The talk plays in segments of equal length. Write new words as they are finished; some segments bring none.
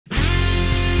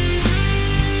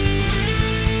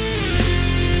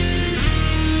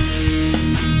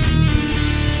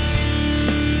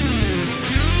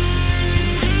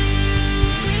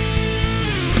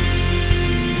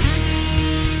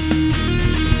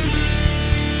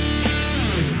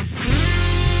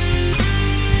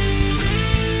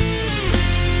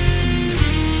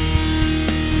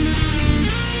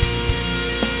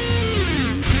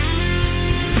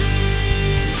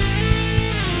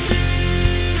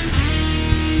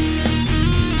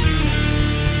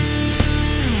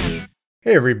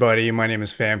Hey everybody, my name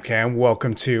is FamCam.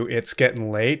 Welcome to It's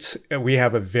Getting Late. We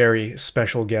have a very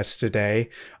special guest today.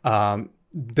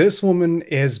 This woman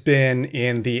has been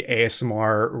in the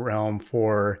ASMR realm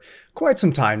for quite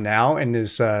some time now and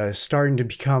is starting to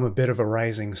become a bit of a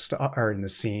rising star in the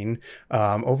scene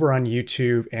over on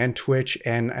YouTube and Twitch.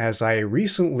 And as I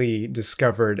recently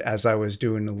discovered as I was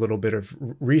doing a little bit of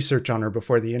research on her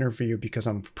before the interview, because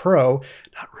I'm pro,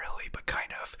 not really, but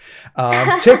kind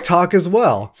of, TikTok as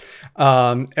well.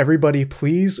 Everybody,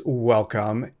 please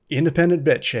welcome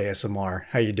Independentbich ASMR.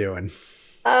 How you doing?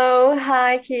 Oh,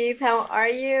 hi Keith. How are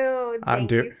you? I'm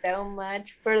Thank you do so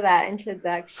much for that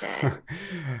introduction.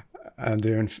 I'm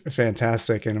doing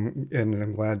fantastic, and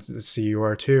I'm glad to see you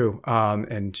are too.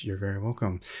 And you're very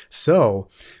welcome. So,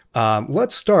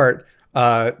 let's start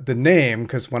the name,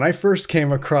 because when I first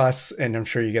came across, and I'm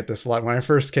sure you get this a lot, when I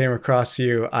first came across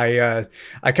you, I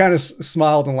kind of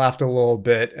smiled and laughed a little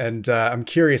bit, and I'm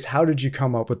curious, how did you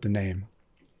come up with the name?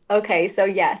 Okay, so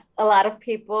yes, a lot of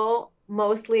people,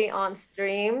 mostly on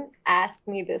stream, ask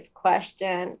me this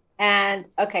question. And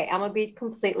okay, I'm gonna be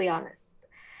completely honest.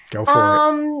 Go for it.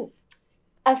 Um,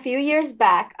 a few years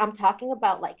back, I'm talking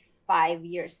about like 5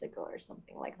 years ago or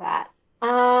something like that.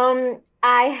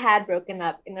 I had broken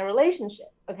up in a relationship,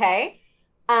 okay?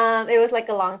 It was like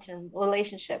a long-term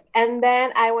relationship. And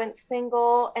then I went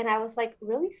single and I was like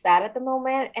really sad at the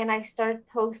moment. And I started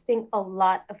posting a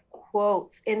lot of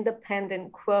quotes,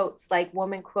 independent quotes, like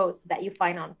woman quotes that you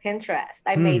find on Pinterest.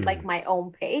 I made like Hmm. my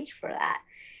own page for that.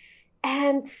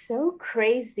 And so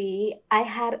crazy, I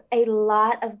had a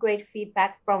lot of great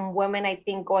feedback from women, I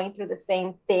think, going through the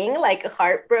same thing, like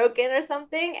heartbroken or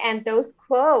something. And those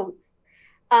quotes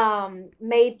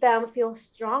made them feel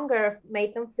stronger,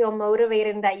 made them feel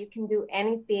motivated and that you can do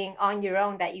anything on your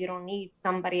own, that you don't need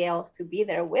somebody else to be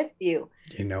there with you.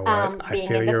 You know what? I Being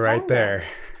feel you right independent. there.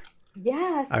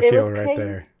 Yes, I it feel was right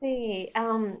there. crazy.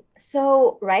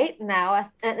 So right now,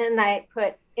 and I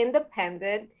put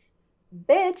independent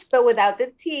bitch, but without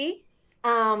the T.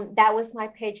 That was my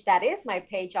page. That is my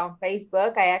page on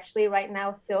Facebook. I actually right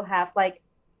now still have like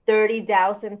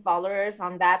 30,000 followers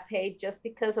on that page just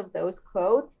because of those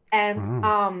quotes. And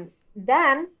Wow.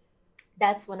 then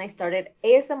that's when I started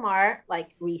ASMR like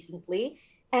recently.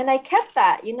 And I kept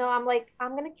that, I'm like,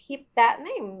 I'm gonna keep that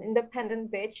name.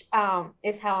 Independent Bitch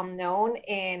is how I'm known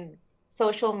in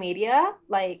social media,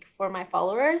 like for my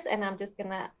followers, and I'm just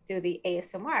gonna do the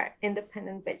ASMR,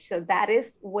 Independent Bitch. So that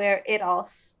is where it all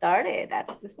started.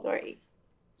 That's the story.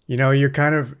 You know, you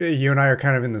and I are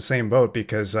kind of in the same boat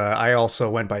because I also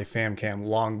went by FamCam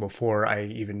long before I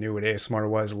even knew what ASMR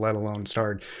was, let alone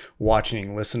started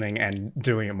watching, listening, and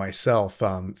doing it myself.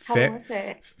 How was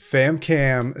it?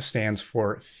 FamCam stands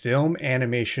for Film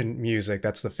Animation Music.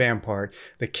 That's the fam part.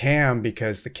 The Cam,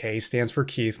 because the K stands for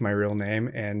Keith, my real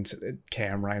name, and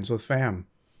Cam rhymes with fam.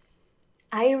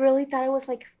 I really thought it was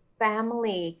like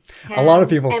family, A lot of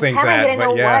Cam. people And think Pam, I that, didn't but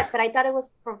know yeah. what, but I thought it was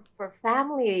for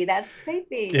family. That's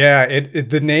crazy. Yeah,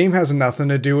 the name has nothing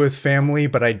to do with family,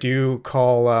 but I do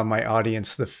call my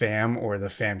audience the fam or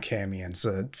the fam camians.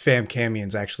 Fam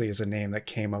camians actually is a name that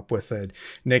came up with a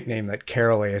nickname that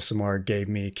Carol ASMR gave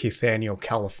me, Keithaniel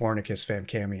Californicus fam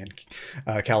camian,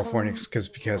 Oh,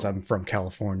 Californicus because I'm from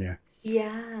California.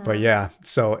 But yeah. yeah,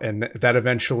 so and that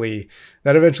eventually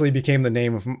became the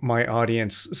name of my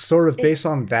audience, sort of based It's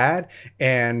on that,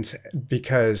 and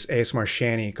because ASMR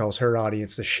Shani calls her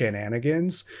audience the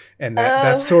Shenanigans, and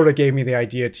that oh, sort of gave me the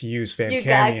idea to use you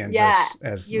got, Famcamians yeah,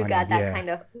 as you my name. got that Yeah, kind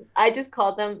of. I just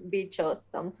call them bichos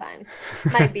sometimes.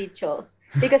 My bichos.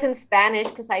 Because in Spanish,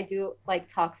 because I do like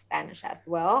talk Spanish as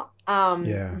well.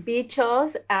 yeah.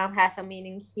 Bichos has a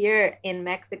meaning here in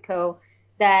Mexico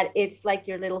that it's like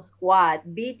your little squad,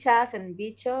 bichas and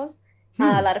bichos.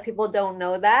 A Hmm. lot of people don't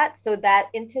know that. So that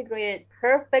integrated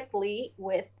perfectly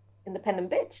with independent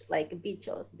bitch, like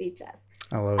bichos, bichas.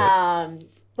 I love it.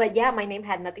 But yeah, my name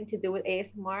had nothing to do with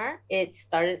ASMR. It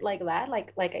started like that,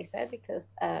 like I said, because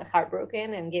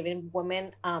heartbroken and giving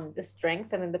women the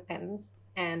strength and independence,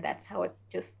 and that's how it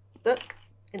just took.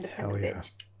 Hell Independent yeah,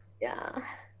 bitch. Yeah.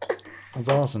 that's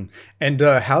awesome. And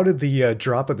how did the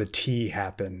drop of the T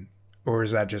happen, or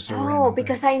is that just a Oh, random thing?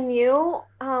 because I knew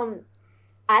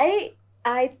I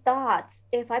I thought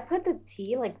if I put the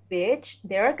T like bitch,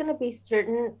 there are gonna be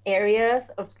certain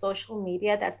areas of social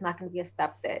media that's not gonna be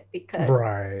accepted because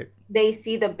Right. they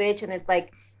see the bitch and it's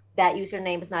like that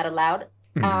username is not allowed.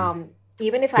 Mhm.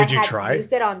 Even if I Did you had try?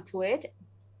 used it on Twitch,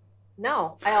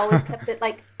 no, I always kept it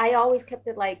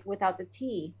like without the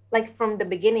T, like from the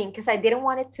beginning, because I didn't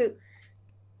want it to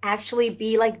actually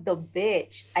be like the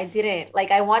bitch.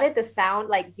 I wanted the sound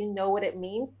like you know what it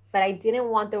means, but I didn't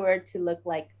want the word to look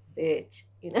like bitch,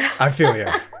 you know. I feel you.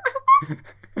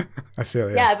 I feel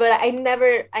you. Yeah, but I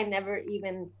never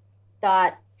even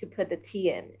thought to put the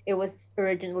T in. It was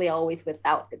originally always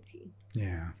without the T.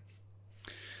 Yeah.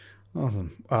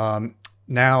 Awesome.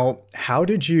 Now, how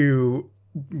did you,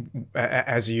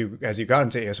 as you got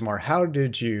into ASMR, how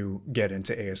did you get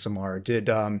into ASMR?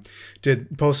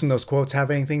 Did posting those quotes have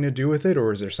anything to do with it,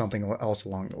 or is there something else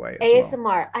along the way as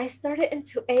ASMR. I started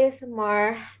into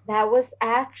ASMR. That was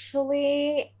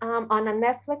actually on a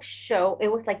Netflix show.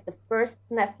 It was like the first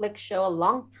Netflix show a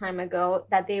long time ago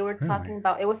that they were talking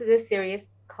about. It was this series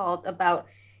called about.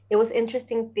 It was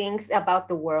interesting things about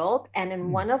the world, and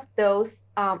in one of those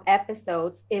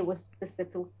episodes, it was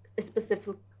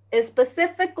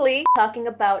specifically talking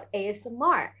about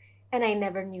ASMR, and I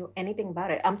never knew anything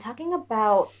about it. I'm talking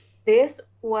about this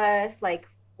was like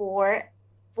four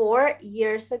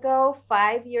years ago,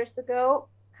 5 years ago,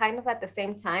 kind of at the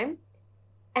same time.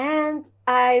 And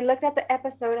I looked at the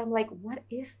episode. I'm like, what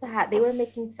is that? They were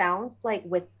making sounds like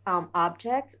with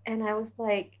objects, and I was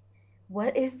like,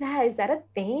 what is that? Is that a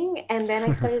thing? And then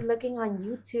I started looking on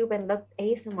YouTube and looked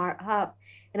ASMR up,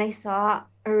 and I saw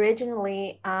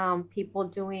originally people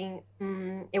doing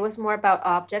it was more about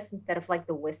objects instead of like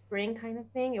the whispering kind of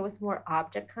thing. It was more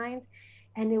object kind,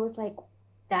 and it was like,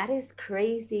 that is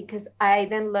crazy, because I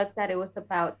then looked at it was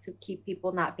about to keep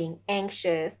people not being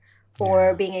anxious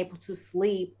or being able to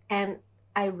sleep, and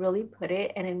I really put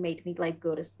it, and it made me like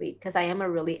go to sleep, because I am a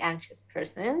really anxious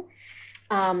person.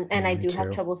 And I do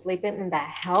have trouble sleeping, and that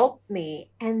helped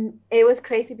me. And it was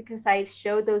crazy because I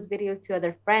showed those videos to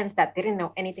other friends that didn't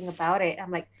know anything about it.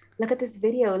 I'm like, look at this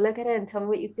video, look at it, and tell me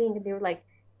what you think. And they were like,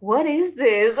 what is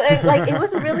this? And like, it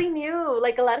was really new.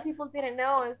 Like, a lot of people didn't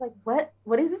know. I was like,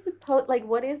 what is this supposed, like,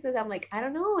 what is this? I'm like, I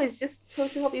don't know. It's just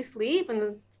supposed to help you sleep, and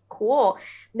it's cool.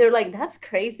 And they're like, that's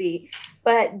crazy.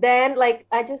 But then like,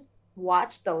 I just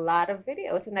watched a lot of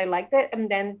videos and I liked it. And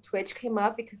then Twitch came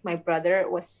up because my brother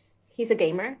he's a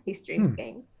gamer. He streams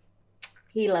games.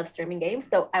 He loves streaming games.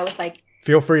 So I was like,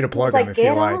 feel free to plug him if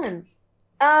you like. On.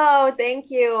 Oh, thank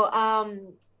you.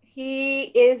 He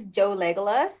is Joe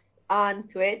Legolas on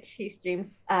Twitch. He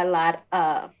streams a lot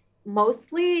of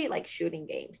mostly like shooting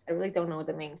games. I really don't know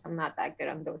the names. I'm not that good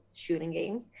on those shooting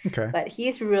games. Okay. But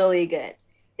he's really good.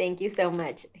 Thank you so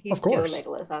much. He's Joe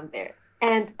Legolas on there.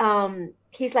 And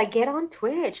he's like, get on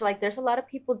Twitch. Like, there's a lot of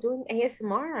people doing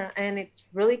ASMR and it's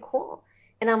really cool.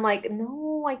 And I'm like,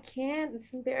 no, I can't.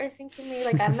 It's embarrassing to me.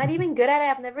 Like, I'm not even good at it.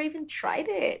 I've never even tried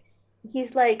it.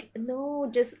 He's like, no,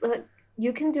 just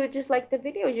you can do it just like the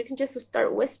video. You can just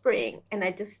start whispering. And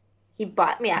he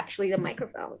bought me actually the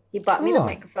microphone. He bought me the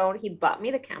microphone. He bought me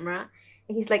the camera.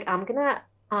 And he's like, I'm gonna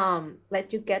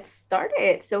let you get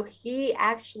started. So he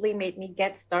actually made me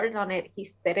get started on it. He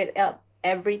set it up,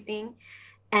 everything.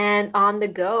 And on the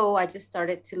go, I just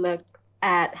started to look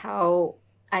at how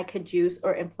I could use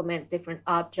or implement different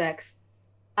objects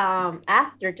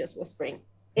after just whispering.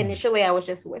 Initially, I was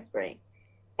just whispering.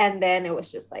 And then it was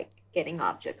just like getting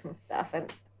objects and stuff. And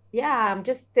yeah, I'm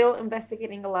just still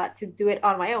investigating a lot to do it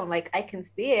on my own. Like, I can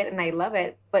see it and I love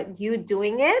it, but you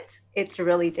doing it, it's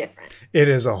really different. It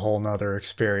is a whole nother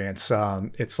experience.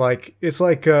 It's like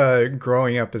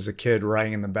growing up as a kid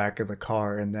riding in the back of the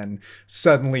car, and then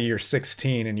suddenly you're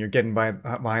 16 and you're getting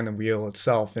behind the wheel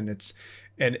itself, and it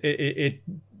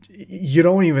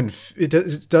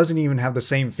doesn't even have the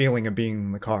same feeling of being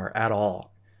in the car at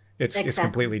all. It's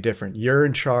completely different. You're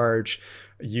in charge.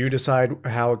 You decide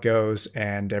how it goes,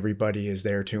 and everybody is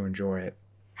there to enjoy it.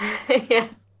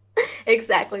 Yes,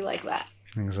 exactly like that.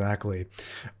 Exactly.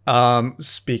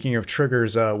 Speaking of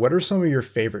triggers, what are some of your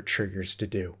favorite triggers to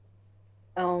do?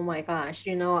 Oh my gosh.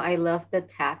 I love the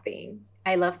tapping.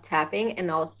 I love tapping,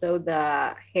 and also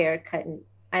the hair cutting.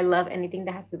 I love anything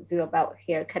that has to do about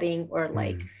hair cutting or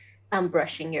like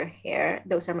brushing your hair.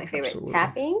 Those are my favorite. Absolutely.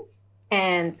 Tapping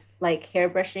and like hair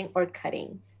brushing or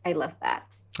cutting. I love that.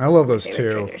 I love those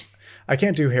too. Triggers. I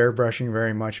can't do hair brushing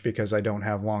very much because I don't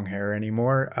have long hair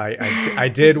anymore. I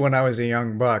did when I was a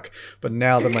young buck, but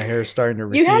now that my hair is starting to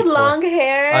recede. You had long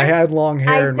hair? I had long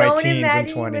hair in my teens and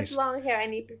 20s. With long hair. I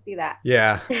need to see that.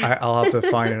 Yeah, I'll have to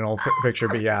find an old picture,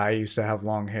 but yeah, I used to have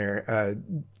long hair.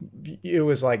 It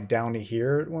was like down to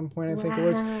here at one point, I think it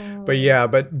was. But yeah,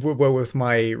 but with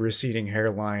my receding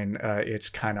hairline, it's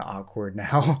kind of awkward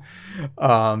now.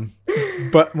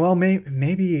 But well,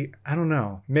 maybe, I don't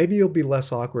know. Maybe it'll be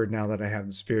less awkward now that I have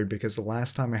this beard, because the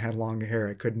last time I had long hair,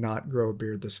 I could not grow a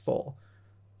beard this full.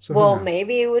 So well,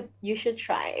 maybe you should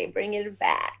try. Bring it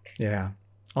back. Yeah.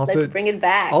 I'll have Let's to bring it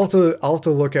back. I'll have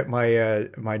to look at my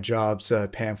my job's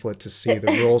pamphlet to see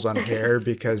the rules on hair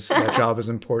because that job is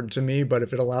important to me. But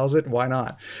if it allows it, why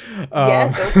not?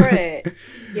 Yes, go for it.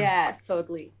 Yes,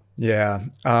 totally. Yeah.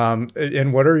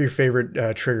 And what are your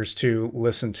favorite triggers to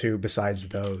listen to besides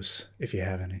those, if you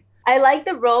have any? I like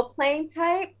the role playing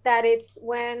type that it's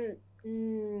when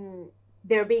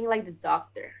they're being like the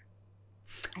doctor.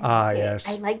 I like Ah, it. I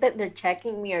yes. like that they're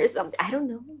checking me or something. I don't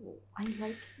know. I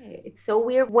like it. It's so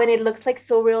weird when it looks like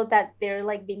so real that they're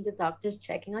like being the doctors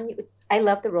checking on you. It's I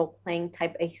love the role playing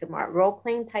type ASMR. Role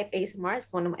playing type ASMR is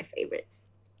one of my favorites.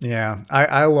 Yeah,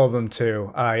 I love them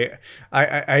too. I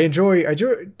enjoy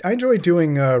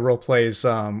doing role plays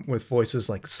with voices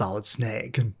like Solid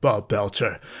Snake and Bob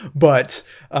Belcher, but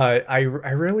I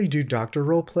rarely do doctor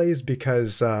role plays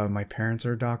because my parents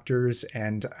are doctors,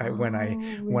 and Oh, when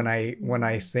I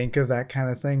really? think of that kind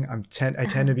of thing, I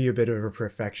tend to be a bit of a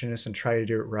perfectionist and try to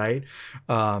do it right.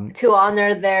 Um, To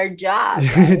honor their job,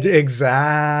 right?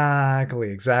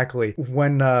 Exactly.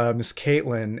 When Miss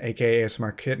Caitlin, aka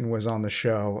Smart Kitten, was on the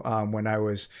show, when I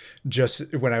was just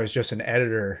an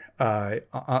editor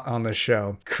on the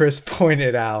show, Chris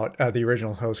pointed out, the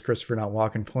original host,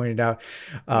 ChristopherNotWalken, pointed out,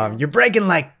 Yeah. you're breaking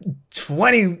like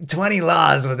 20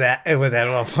 laws with that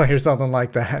role play or something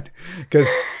like that, because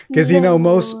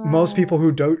most No. people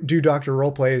who do doctor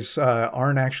role plays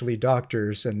aren't actually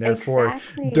doctors and therefore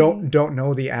Exactly. don't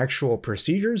know the actual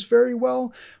procedures very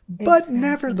well,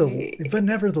 Exactly. but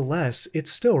nevertheless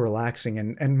it's still relaxing,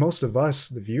 and most of us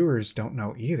the viewers don't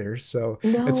know either, so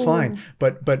it's fine. No.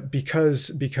 But because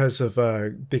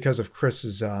of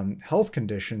Chris's health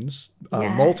conditions,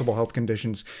 multiple Yes. health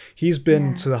conditions, he's been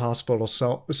Yeah. to the hospital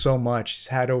so much. He's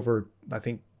had over, I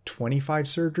think, 25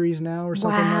 surgeries now or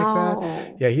something like that.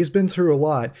 Wow. Yeah, he's been through a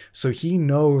lot. So he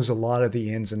knows a lot of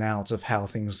the ins and outs of how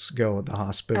things go at the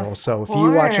hospital. Of So if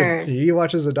course. he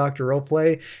watches a doctor role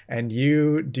play and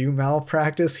you do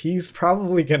malpractice, he's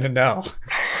probably gonna know.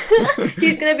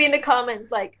 He's gonna be in the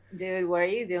comments like, dude, what are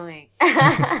you doing?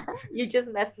 You just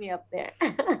messed me up there.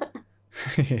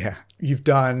 Yeah. You've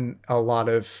done a lot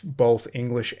of both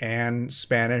English and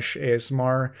Spanish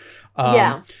ASMR. Um,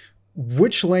 Yeah,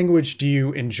 which language do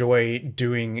you enjoy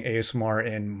doing ASMR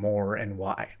in more, and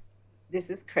why? this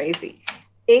is crazy.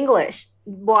 English.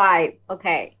 Why?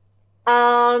 Okay.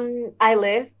 I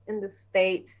lived in the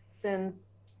States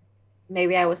since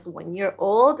maybe I was 1 year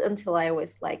old until I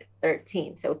was like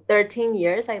 13. So 13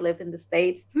 years I lived in the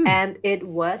States Hmm. and it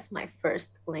was my first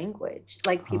language.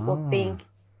 Like people Ah. think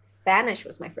Spanish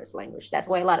was my first language. That's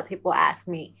why a lot of people ask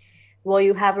me, well,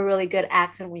 you have a really good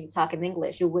accent when you talk in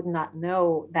English. You would not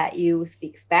know that you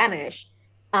speak Spanish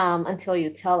until you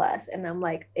tell us. And I'm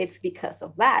like, it's because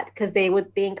of that. Because they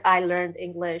would think I learned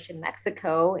English in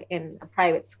Mexico in a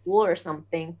private school or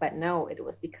something. But no, it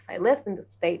was because I lived in the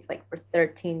States like for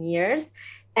 13 years.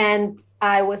 And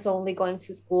I was only going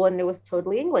to school and it was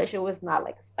totally English. It was not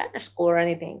like a Spanish school or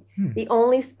anything. Hmm. The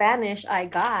only Spanish I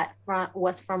got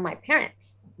was from my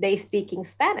parents. They speaking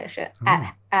Spanish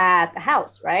Oh. at the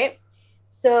house, right?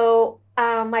 So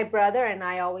my brother and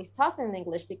I always talked in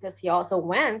English because he also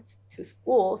went to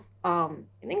schools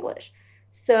in English.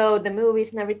 So the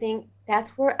movies and everything,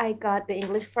 that's where I got the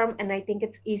English from. And I think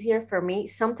it's easier for me.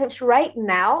 Sometimes right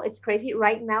now, it's crazy.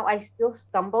 Right now, I still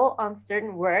stumble on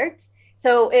certain words.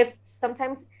 So if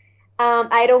sometimes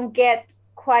I don't get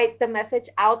quite the message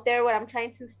out there, what I'm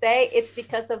trying to say, it's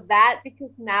because of that.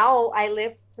 Because now I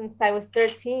lived since I was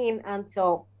 13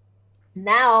 until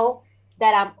now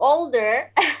that I'm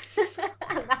older,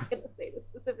 I'm not gonna say the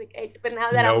specific age, but now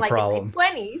that I'm No like in my problem.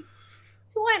 20s,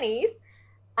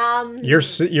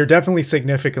 You're definitely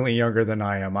significantly younger than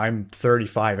I am. I'm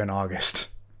 35 in August.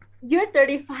 you're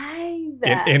 35.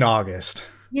 In August.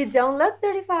 You don't look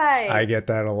I 35. get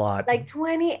that a lot. Like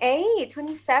 28,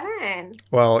 27.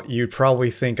 Well, you'd probably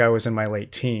think I was in my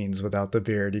late teens without the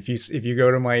beard. If you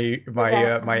go to my Exactly.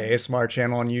 ASMR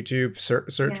channel on YouTube,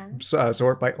 search Yeah.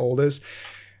 sort by oldest,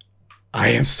 I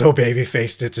am so baby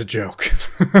faced. It's a joke.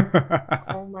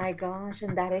 Oh my gosh,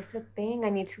 and that is the thing. I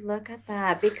need to look at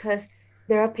that because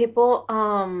there are people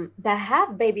that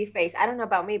have baby face. I don't know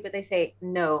about me, but they say,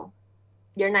 "No,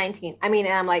 you're 19." I mean,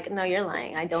 and I'm like, "No, you're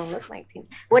lying. I don't look 19."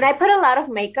 When I put a lot of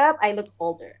makeup, I look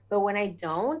older. But when I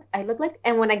don't, I look like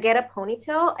and when I get a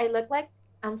ponytail, I look like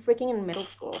I'm freaking in middle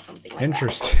school or something like that.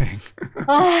 Interesting.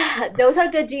 Those are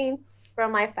good genes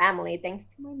from my family. Thanks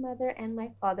to my mother and my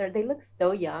father. They look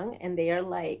so young and they are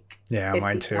like Yeah,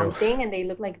 mine 50 too. something and they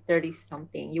look like 30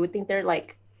 something. You would think they're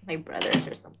like my brothers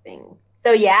or something.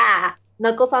 So yeah,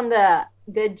 knuckles on the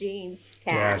good genes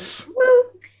can. Yes. Woo.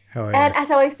 Hell yeah. And as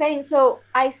I was saying, so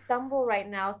I stumble right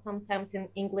now sometimes in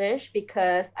English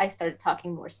because I started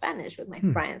talking more Spanish with my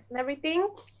Hmm. friends and everything.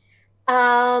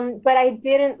 But I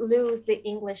didn't lose the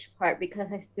English part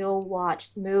because I still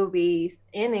watched movies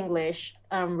in English,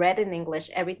 read in English,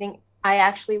 everything. I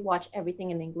actually watch everything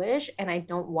in English and I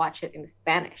don't watch it in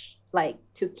Spanish, like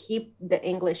to keep the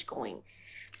English going.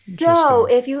 So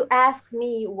Interesting. if you ask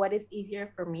me what is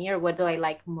easier for me or what do I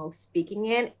like most speaking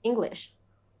in, English.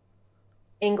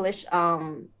 English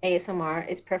ASMR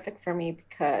is perfect for me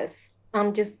because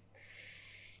I'm just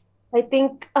I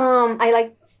think I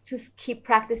like to keep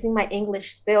practicing my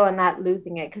English still and not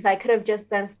losing it because I could have just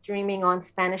done streaming on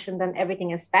Spanish and done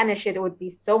everything in Spanish. It would be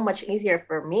so much easier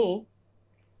for me,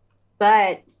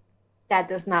 but that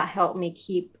does not help me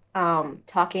keep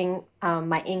talking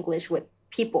my English with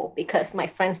people because my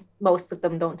friends, most of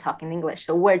them don't talk in English.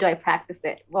 So where do I practice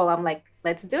it? Well, I'm like,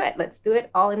 let's do it. Let's do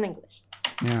it all in English.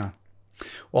 Yeah.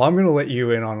 Well, I'm going to let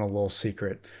you in on a little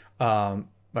secret.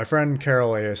 My friend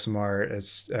Carol ASMR,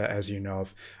 as you know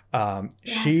of,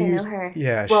 Yes, I know her.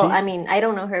 yeah, Well, I mean, I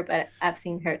don't know her, but I've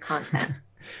seen her content.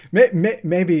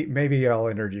 maybe I'll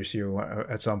introduce you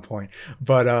at some point.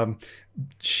 But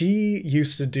she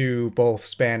used to do both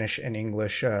Spanish and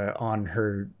English on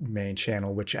her main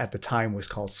channel, which at the time was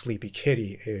called Sleepy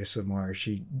Kitty ASMR.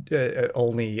 She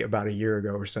only about a year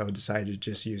ago or so decided to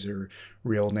just use her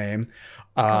real name.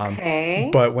 Okay.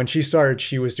 But when she started,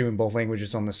 she was doing both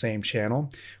languages on the same channel.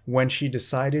 When she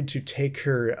decided to take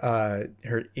her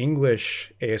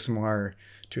English ASMR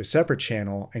to a separate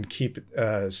channel and keep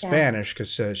Yeah. Spanish,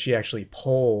 because she actually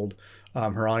polled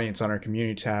her audience on our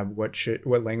community tab, what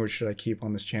language should I keep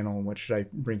on this channel and what should I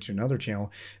bring to another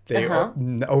channel. They Uh-huh.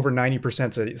 over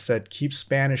 90% said keep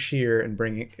Spanish here and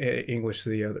bring English to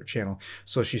the other channel.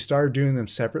 So she started doing them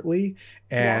separately,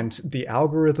 Yeah. and the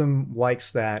algorithm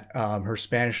likes that. Her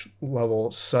Spanish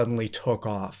level suddenly took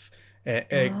off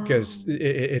because Oh,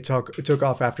 it took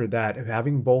off after that.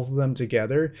 Having both of them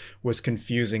together was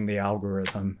confusing the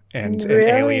algorithm and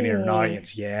alienating an really?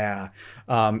 audience. Yeah,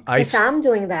 I Because I'm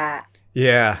doing that.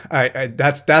 yeah,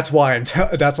 that's why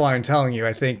that's why I'm telling you.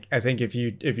 I think if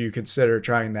you consider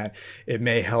trying that, it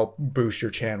may help boost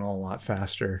your channel a lot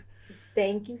faster.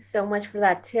 Thank you so much for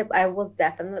that tip. I will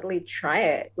definitely try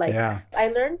it. Like Yeah, I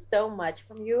learned so much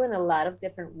from you in a lot of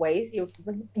different ways.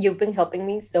 You've been helping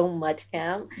me so much,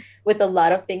 Cam, with a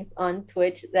lot of things on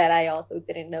Twitch that I also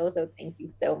didn't know. So thank you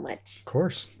so much. of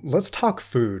course. Let's talk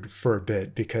food for a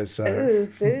bit because Ooh,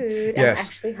 food. I'm yes.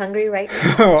 actually hungry right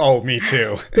now. Oh, me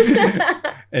too.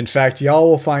 In fact, y'all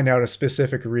will find out a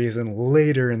specific reason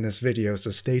later in this video,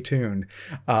 so stay tuned.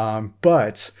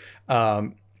 But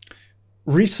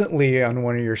recently on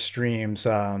one of your streams,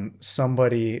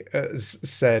 somebody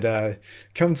said,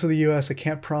 come to the US. I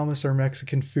can't promise our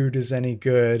Mexican food is any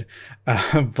good,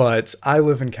 but I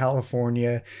live in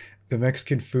California. The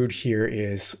Mexican food here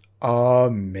is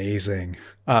amazing.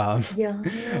 Yeah.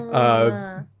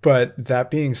 uh, but that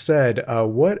being said,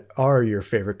 what are your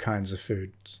favorite kinds of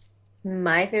foods?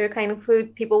 My favorite kind of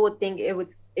food, people would think it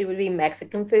would be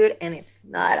Mexican food, and it's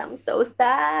not. I'm so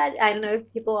sad. I don't know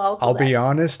if people also I'll be that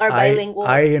honest, are I bilingual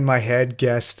in my head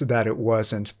guessed that it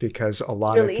wasn't because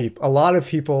really. a lot of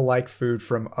people like food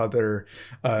from other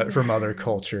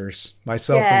cultures,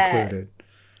 myself included. Yes.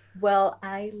 Well,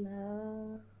 I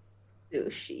love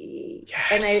sushi,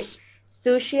 and Yes.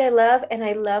 I love, and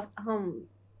I love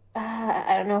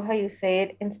I don't know how you say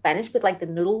it in Spanish, but like the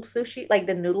noodle sushi, like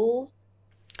the noodle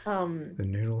um The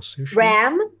noodle sushi?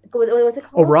 ram. What was it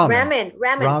Oh, called? ramen.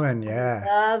 Ramen. Ramen, I yeah.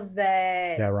 love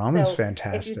it. Yeah, ramen's So if you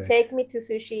fantastic. take me to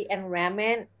sushi and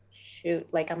ramen, shoot,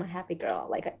 like I'm a happy girl.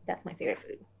 Like that's my favorite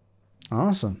food.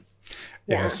 Awesome.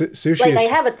 Yeah, Yeah. sushi Like I is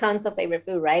have a tons of favorite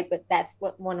food, right? But that's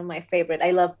what one of my favorite.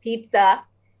 I love pizza,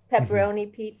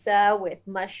 pepperoni pizza with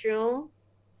mushroom.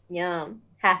 Yum.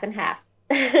 Half and half.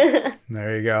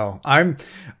 There you go.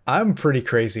 I'm pretty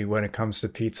crazy when it comes to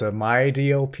pizza. My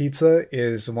ideal pizza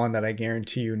is one that I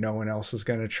guarantee you no one else is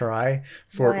going to try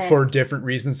What? for different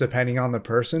reasons depending on the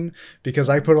person. Because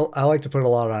I like to put a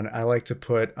lot on. I like to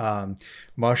put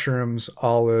mushrooms,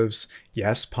 olives,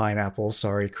 yes, pineapple.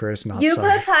 Sorry, Chris, not You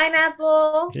sorry. put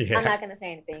pineapple. I'm Yeah. not gonna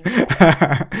say anything.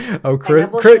 Oh,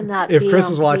 Pineapple should not If be Chris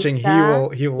on is watching, pizza.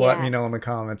 he will let me Yes. know in the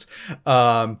comments.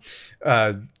 Um,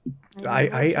 uh,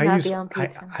 Pineapple should not be on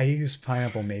pizza. I use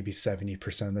pineapple maybe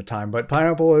 70% of the time, but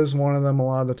pineapple is one of them a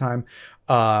lot of the time.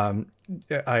 Um,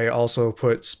 I also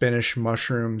put spinach,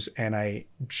 mushrooms, and I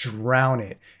drown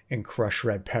it in crushed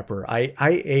red pepper. I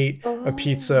ate a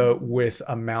pizza Oh, with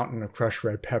a mountain of crushed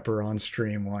red pepper on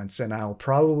stream once, and I'll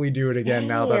probably do it again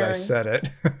now that I damn. said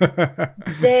it.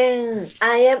 Then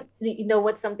I am, you know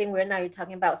what's something weird now you're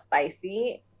talking about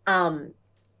spicy? I'm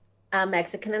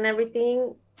Mexican and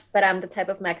everything, but I'm the type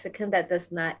of Mexican that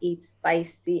does not eat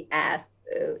spicy ass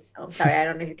food. I'm sorry, I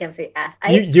don't know if you can say ass.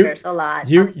 I curse a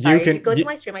lot. I'm sorry. If you go to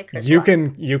my stream, I curse a lot.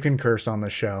 You can curse on the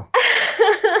show.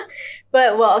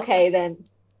 But well, okay then.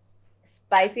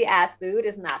 Spicy ass food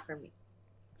is not for me.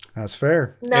 That's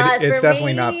fair. It's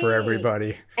definitely not for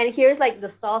everybody. And here's like the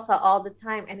salsa all the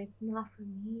time, and it's not for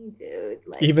me, dude.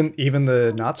 Like even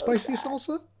the not spicy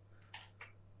salsa.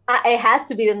 It has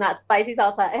to be the not spicy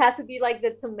salsa. It has to be like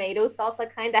the tomato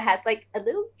salsa kind that has like a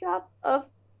little drop of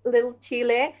little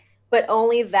chile, but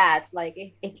only that. Like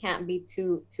it can't be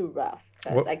too rough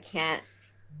because I can't.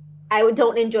 I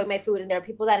don't enjoy my food, and there are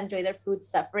people that enjoy their food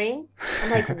suffering. I'm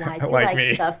like, why do you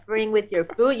like suffering with your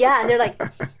food? Yeah, and they're like.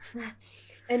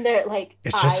 And they're like,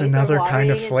 it's just another kind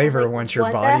of flavor like, once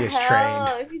your body is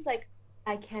trained. He's like,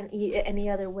 I can't eat it any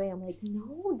other way. I'm like,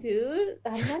 no, dude,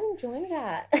 I'm not enjoying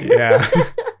that. Yeah.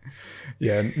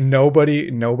 Yeah. Nobody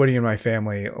in my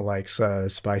family likes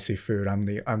spicy food. I'm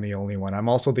the only one. I'm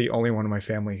also the only one in my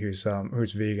family who's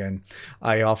vegan.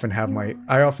 I often have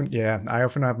I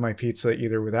often have my pizza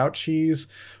either without cheese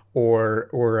or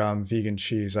vegan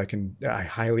cheese. I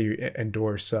highly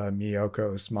endorse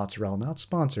Miyoko's mozzarella. Not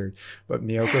sponsored, but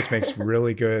Miyoko's makes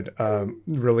really good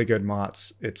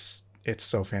mozz. It's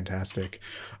so fantastic.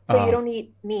 So you don't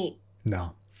eat meat?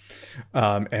 No.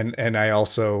 And I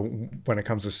also, when it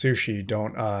comes to sushi,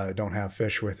 don't have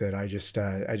fish with it. I just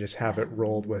have it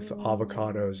rolled with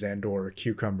avocados and or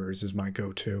cucumbers is my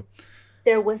go-to.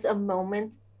 There was a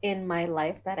moment in my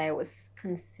life that I was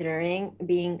considering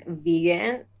being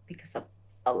vegan because of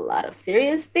a lot of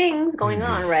serious things going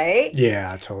on, right?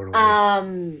 Yeah, totally.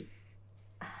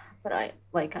 But I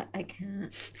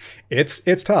can't.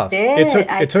 It's tough.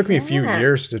 It took me a few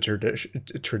years to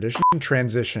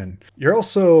transition. You're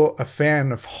also a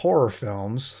fan of horror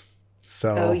films.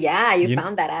 So oh yeah, you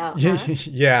found that out. Huh?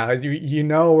 Yeah, you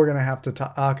know we're gonna have to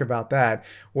talk about that.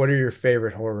 What are your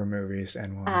favorite horror movies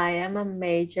and why? I am a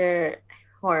major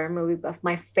horror movie buff.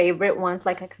 My favorite ones,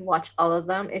 like I could watch all of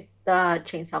them, is the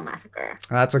Chainsaw Massacre.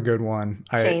 That's a good one.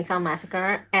 Chainsaw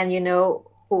Massacre. And you know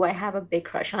who I have a big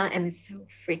crush on, and it's so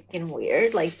freaking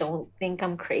weird. Like, don't think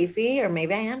I'm crazy, or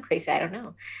maybe I am crazy. I don't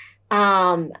know.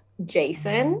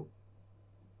 Jason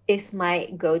is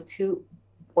my go-to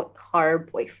horror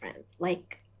boyfriend.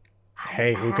 Like,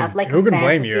 hey, who can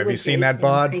blame you? Have you seen that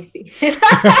bod?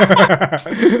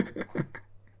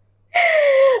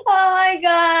 Oh my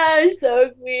gosh,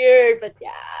 so weird. But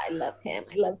yeah, I love him.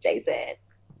 I love Jason.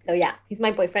 So yeah, he's my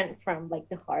boyfriend from like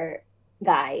the horror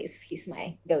guys. He's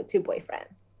my go-to boyfriend.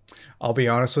 I'll be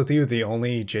honest with you, the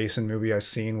only Jason movie I've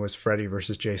seen was Freddy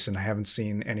versus Jason. I haven't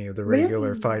seen any of the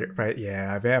regular I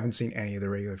haven't seen any of the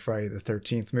regular Friday the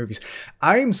 13th movies.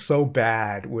 I'm so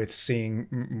bad with seeing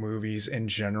movies in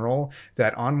general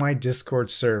that on my Discord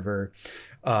server,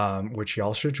 which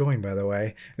y'all should join, by the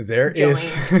way, there is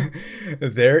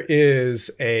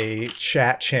a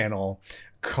chat channel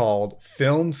called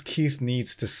Films Keith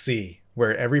Needs to See,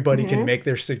 where everybody can make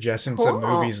their suggestions of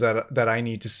movies that I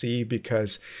need to see,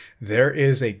 because there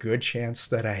is a good chance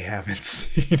that I haven't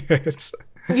seen it.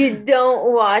 You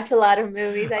don't watch a lot of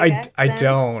movies, I guess? I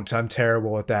don't. I'm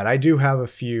terrible at that. I do have a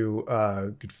few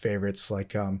good favorites, like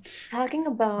talking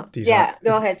about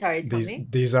go ahead, sorry.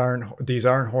 These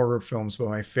aren't horror films, but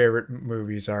my favorite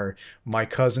movies are My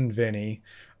Cousin Vinny,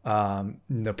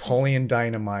 Napoleon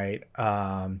Dynamite.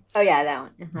 Oh yeah, that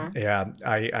one. Uh-huh. Yeah,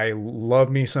 I love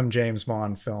me some James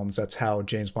Bond films. That's how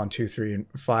James Bond 2, 3, and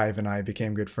 5 and I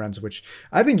became good friends, which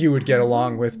I think you would get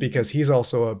along with because he's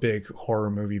also a big horror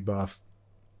movie buff.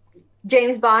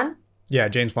 James Bond? Yeah,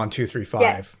 James Bond 2, 3, 5.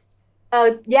 Yeah.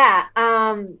 Oh yeah.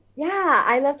 Yeah,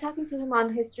 I love talking to him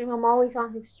on his stream. I'm always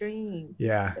on his stream.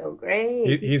 Yeah. So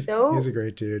great. He's a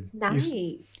great dude. Nice.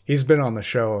 He's been on the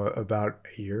show about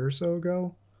a year or so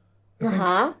ago.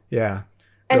 Uh-huh. Yeah.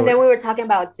 And then we were talking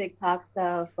about TikTok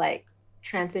stuff, like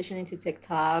transitioning to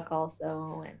TikTok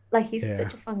also. And like he's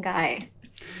such a fun guy.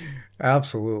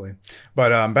 Absolutely.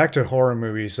 But back to horror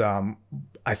movies.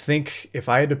 I think if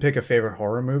I had to pick a favorite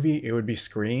horror movie, it would be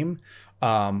Scream.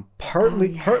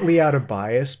 Partly out of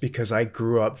bias because I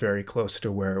grew up very close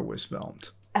to where it was filmed.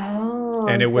 Oh,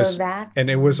 and it was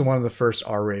one of the first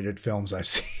R-rated films I've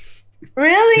seen.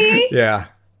 Really? Yeah.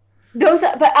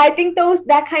 But I think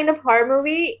that kind of horror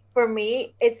movie for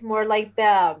me, it's more like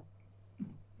the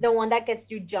one that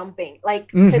gets you jumping,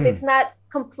 like because it's not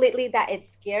completely that it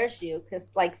scares you, because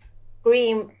like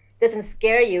Scream doesn't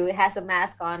scare you, it has a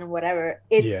mask on and whatever.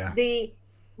 It's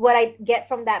what I get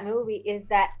from that movie is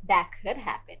that could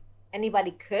happen.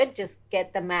 Anybody could just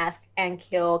get the mask and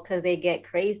kill because they get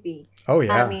crazy. Oh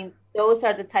yeah. I mean, those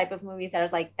are the type of movies that are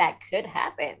like that could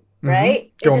happen, Hmm.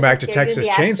 right? It Going doesn't back to scare you in Texas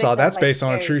the Chainsaw, aspect of that's like based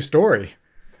on a true scary. story.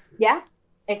 Yeah,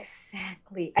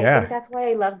 exactly. I think Yeah. that's why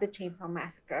I love the Chainsaw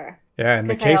Massacre Yeah. And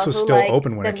the because I case was also still like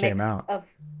open when the it came mix out. of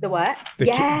the what?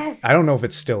 The I Yes, don't know if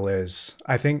it still is.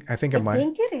 I think it I might.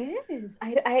 think it is.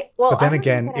 Well, But I then don't know,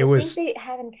 again, but I think they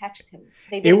haven't catched him.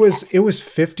 They it didn't was catch it him. was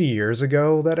 50 years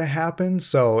ago that it happened,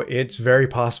 so it's very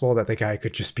possible that the guy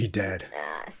could just be dead.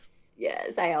 Yes,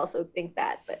 yes, I also think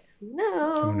that, but who Who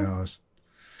knows? knows?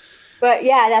 But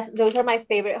yeah, that's those are my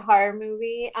favorite horror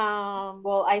movie.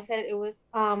 Well, I said it was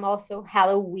also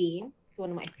Halloween. It's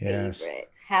one of my Yes. favorites.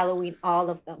 Halloween, all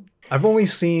of them. I've only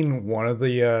seen one of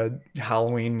the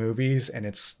Halloween movies, and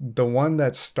it's the one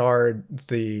that starred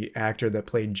the actor that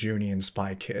played Junie in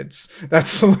Spy Kids.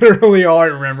 That's literally all I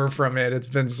remember from it. It's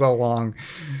been so long.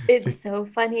 It's so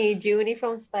funny. Junie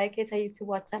from Spy Kids. I used to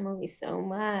watch that movie so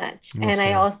much. It was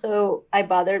And good. I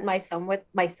bothered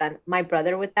my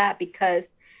brother with that because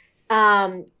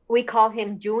we call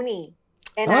him Junie.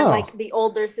 And I'm Oh, like the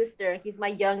older sister. He's my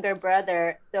younger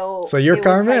brother. so So you're it was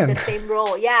like the Carmen. same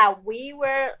role. Yeah, we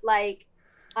were like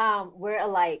we're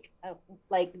alike.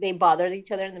 Like they bothered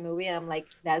each other in the movie. And I'm like,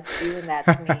 that's you and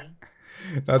that's me. My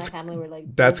that's family were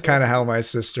like, that's don't kind of bully how me. my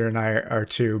sister and I are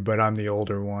too, but I'm the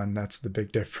older one. That's the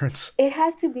big difference. It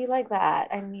has to be like that.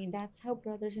 I mean, that's how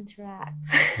brothers interact.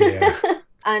 Yeah.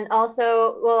 And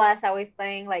also, well, as I was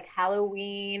saying, like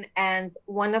Halloween, and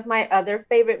one of my other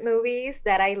favorite movies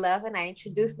that I love, and I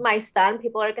introduced my son.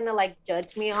 People are gonna like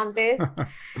judge me on this.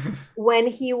 When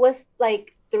he was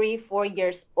like 3, 4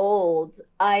 years old,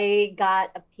 I got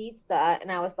a pizza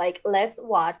and I was like, let's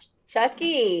watch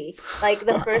Chucky, like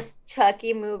the first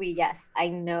Chucky movie. Yes, I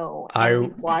know. And we I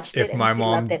watched it if and my he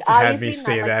loved mom it. had me Obviously, not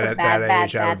see like that the at that bad,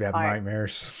 age, bad, I would bad have parts.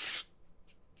 nightmares.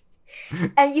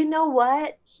 And you know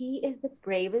what? He is the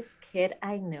bravest kid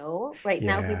I know. Right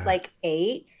now, he's Yeah. like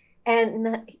 8,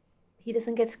 and he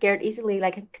doesn't get scared easily.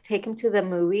 Like, I could take him to the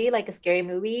movie, like a scary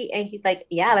movie, and he's like,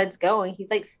 "Yeah, let's go." And he's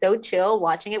like so chill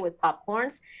watching it with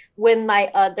popcorns. When my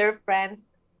other friends'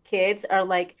 kids are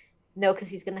like, "No, because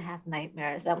he's gonna have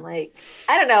nightmares." I'm like,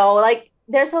 I don't know. Like,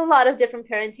 there's a lot of different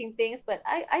parenting things, but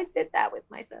I did that with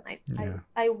my son. Yeah.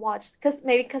 I watched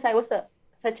because I was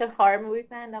such a horror movie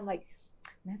fan. I'm like,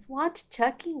 let's watch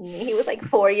Chucky. He was like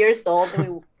 4 years old and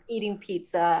we were eating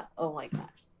pizza. Oh my gosh,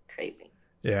 crazy.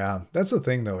 Yeah, that's the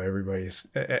thing though.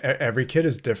 Every kid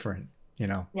is different. You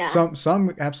know, Yeah.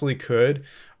 some absolutely could,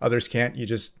 others can't. You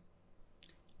just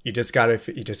gotta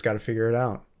figure it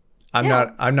out.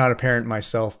 Yeah. I'm not a parent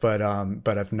myself, but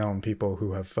I've known people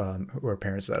who are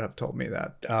parents that have told me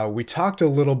that. We talked a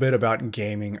little bit about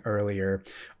gaming earlier.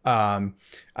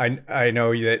 I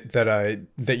know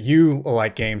that you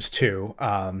like games too.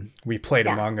 We played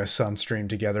Yeah. Among Us on stream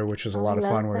together, which was a Oh, I lot of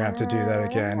fun. love We're gonna have to do that that. I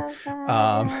again. love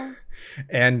Um, that.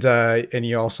 and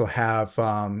you also have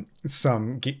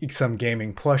some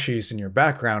gaming plushies in your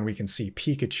background. We can see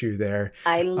Pikachu there.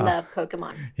 I Uh, love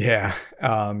Pokemon. yeah.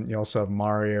 You also have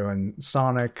Mario and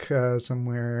Sonic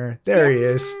somewhere. There he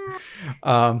is. Yeah.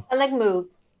 Um, I like Move.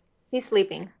 He's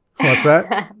sleeping. what's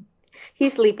that?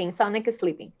 He's sleeping. Sonic is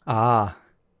sleeping. Ah.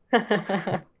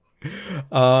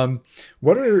 Um,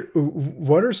 what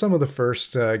are some of the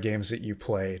first games that you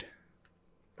played?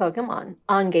 Pokemon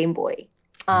on Game Boy.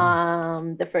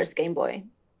 Oh, The first Game Boy.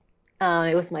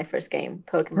 It was my first game,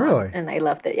 Pokemon, really? and I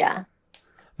loved it. Yeah.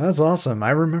 That's awesome.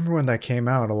 I remember when that came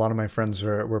out, a lot of my friends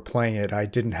were playing it. I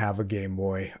didn't have a Game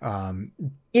Boy.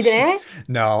 You did?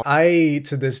 No, I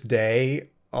to this day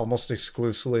almost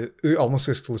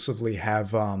exclusively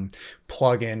have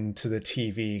plug in to the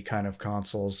TV kind of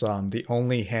consoles. The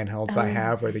only handhelds I Oh,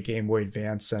 have are the Game Boy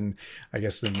Advance and I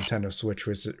guess the Nintendo Switch,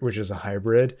 which is a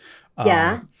hybrid.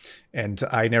 yeah. Um, and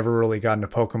I never really got into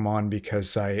Pokemon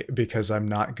because I'm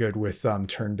not good with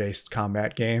turn-based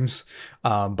combat games.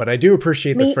 But I do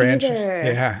appreciate the Me franchise. either.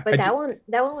 Yeah, But that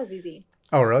one was easy.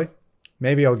 Oh, really?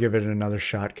 Maybe I'll give it another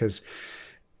shot because,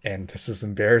 and this is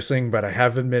embarrassing, but I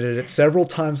have admitted it several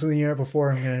times in the year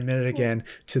before. I'm going to admit it again.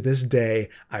 To this day,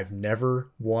 I've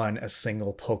never won a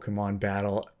single Pokemon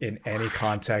battle in any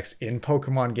context in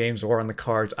Pokemon games or on the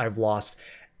cards. I've lost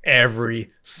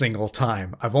every single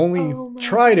time. I've only Oh my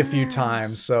tried a few gosh.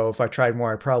 times, so if I tried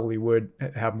more, I probably would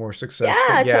have more success.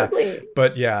 Yeah, totally.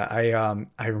 But yeah,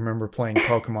 I remember playing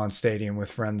Pokemon Stadium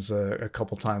with friends a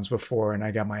couple times before, and I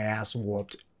got my ass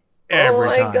whooped Oh every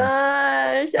my time. gosh,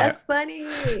 I that's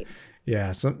funny.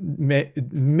 Yeah, so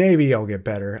maybe I'll get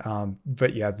better.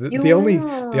 But yeah, You the only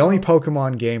will.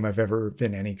 Pokemon game I've ever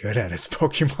been any good at is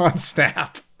Pokemon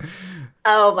Snap.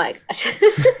 Oh my gosh.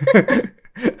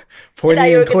 I Pointing thought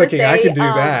you were and gonna clicking, I say, could do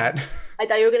that. I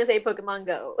thought you were gonna say Pokemon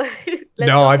Go. Let's No,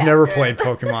 go I've never capture played him.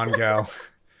 Pokemon Go.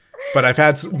 But I've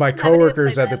had my Haven't even played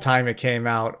coworkers at the that. time it came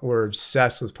out were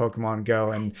obsessed with Pokemon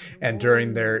Go, I and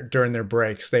during know. their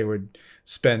breaks they would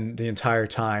spend the entire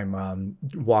time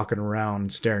walking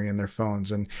around staring in their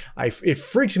phones, and it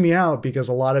freaks me out because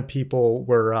a lot of people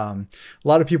were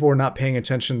not paying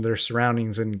attention to their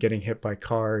surroundings and getting hit by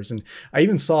cars. And I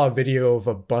even saw a video of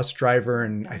a bus driver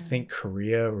in, I think,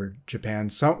 Korea or Japan,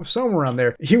 somewhere around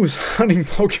there. He was hunting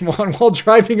Pokemon while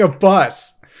driving a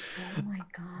bus. Oh my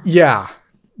god. Yeah.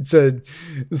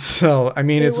 So I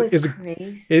mean, It was it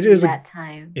crazy is a that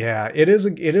time. yeah, it is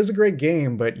a great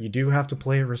game, but you do have to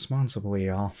play it responsibly,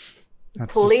 y'all.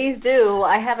 That's just Please do.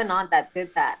 I have an aunt that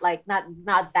did that. Like not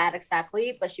that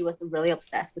exactly, but she was really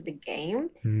obsessed with the game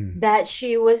hmm. that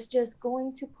she was just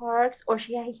going to parks or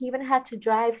he even had to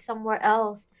drive somewhere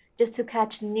else just to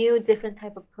catch new different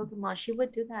type of Pokemon. She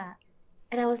would do that.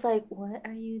 And I was like, "What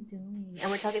are you doing?" And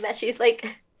we're talking that she's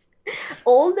like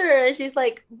older and she's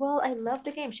like, "Well, I love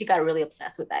the game." She got really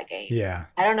obsessed with that game. Yeah.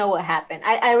 I don't know what happened.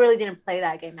 I really didn't play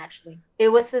that game actually. It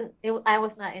wasn't I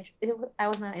was not I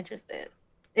was not interested.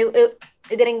 It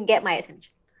didn't get my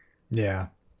attention. Yeah.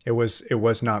 It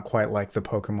was not quite like the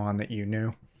Pokemon that you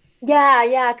knew. Yeah,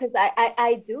 yeah, because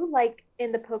I do like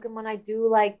in the Pokemon, I do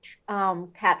like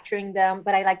capturing them,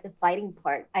 but I like the fighting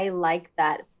part. I like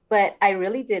that. But I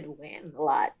really did win a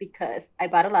lot because I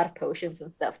bought a lot of potions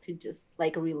and stuff to just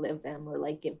like relive them or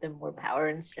like give them more power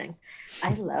and strength.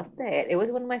 I loved it. It was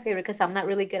one of my favorite because I'm not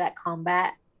really good at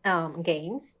combat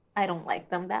games. I don't like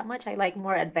them that much. I like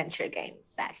more adventure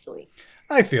games, actually.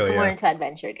 I feel I'm more you. into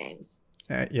adventure games.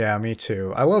 Yeah, me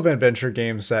too. I love adventure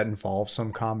games that involve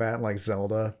some combat, like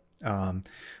Zelda. Um,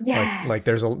 like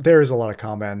Yes. there is a lot of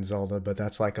combat in Zelda, but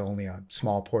that's like only a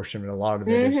small portion of it. A lot of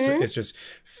it is Mm-hmm. it's just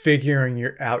figuring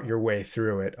out your way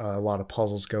through it. A lot of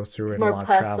puzzles go through It's it, a more lot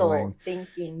of traveling. puzzles,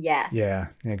 thinking. Yes. Yeah,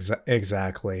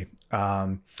 exactly.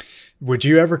 Would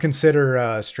you ever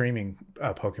consider streaming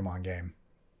a Pokemon game?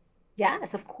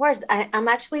 Yes, of course. I'm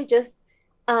actually just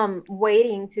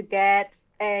waiting to get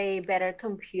a better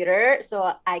computer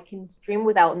so I can stream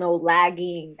without no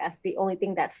lagging. That's the only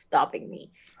thing that's stopping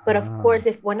me. But of Ah. course,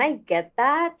 if when I get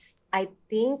that, I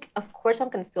think of course I'm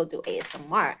gonna still do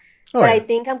ASMR. Oh But I yeah.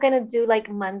 think I'm gonna do like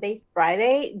Monday,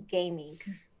 Friday gaming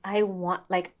because I want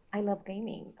like I love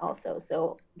gaming also.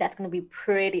 So that's gonna be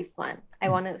pretty fun. I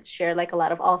want to share like a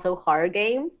lot of also horror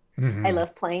games. I Hmm.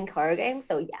 love playing horror games.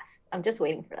 So yes, I'm just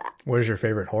waiting for that. What is your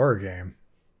favorite horror game?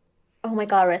 Oh my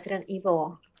God, Resident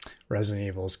Evil. Resident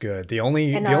Evil is good. The And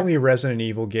only us. Resident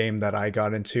Evil game that I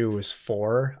got into was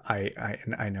four.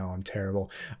 And I know I'm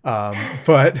terrible,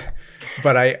 but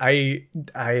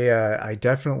I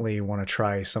definitely want to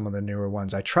try some of the newer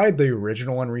ones. I tried the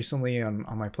original one recently on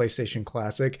my PlayStation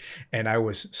Classic, and I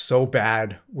was so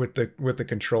bad with the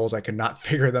controls. I could not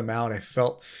figure them out. I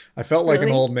felt like an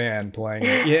Really? old man playing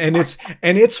it. Yeah,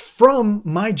 and it's from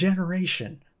my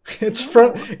generation. No. It's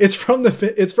from the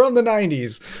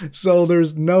 90s.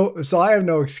 So I have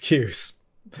no excuse.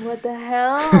 What the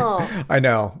hell? I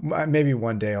know. Maybe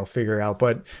one day I'll figure it out,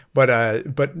 but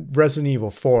Resident Evil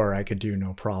 4 I could do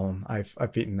no problem. I've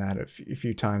beaten that a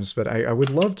few times, but I would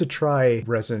love to try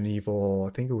Resident Evil.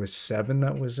 I think it was 7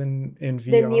 that was in The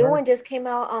new VR. one just came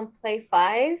out on Play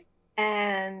 5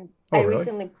 and Oh, I really?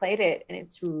 recently played it and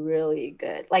it's really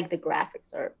good. Like the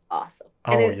graphics are awesome.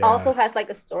 And Oh, it also yeah. has like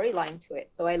a storyline to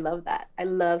it. So I love that. I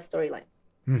love storylines.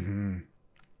 Hmm.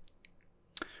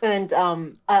 And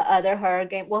other horror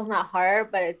game, well, it's not horror,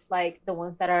 but it's like the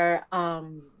ones that are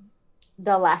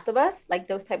The Last of Us, like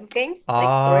those type of games, like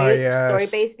Ah, story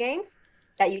yes. based games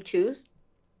that you choose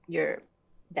your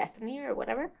destiny or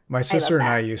whatever. My I love sister and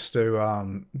I that. used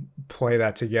to play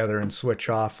that together and switch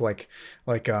off.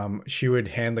 She would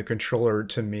hand the controller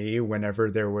to me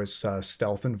whenever there was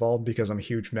stealth involved because I'm a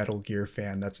huge Metal Gear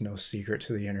fan. That's no secret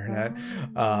to the internet.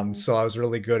 Oh, So I was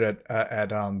really good at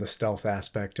the stealth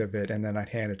aspect of it, and then I'd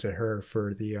hand it to her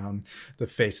for the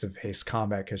face to face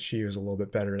combat because she was a little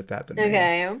bit better at that than me.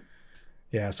 okay.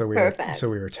 Yeah, Perfect. so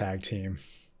we were tag team.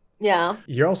 Yeah.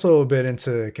 You're also a bit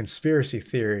into conspiracy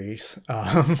theories.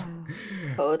 Oh,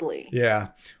 totally. Yeah,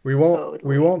 we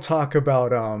Totally. won't talk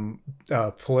about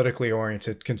politically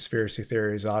oriented conspiracy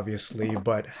theories, obviously,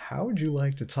 but how would you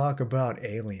like to talk about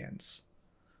aliens?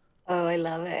 Oh, I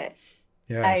love it.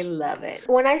 I Yes. love it.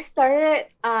 When I started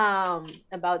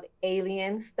about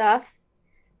alien stuff,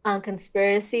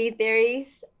 conspiracy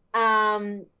theories,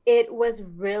 it was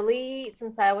really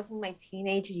since I was in my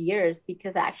teenage years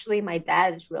because actually my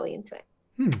dad is really into it.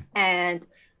 Hmm. And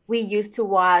we used to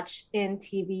watch in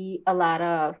TV a lot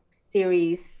of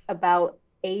series about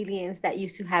aliens that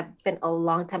used to have been a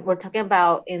long time. We're talking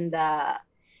about in the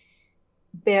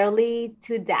barely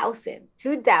 2000,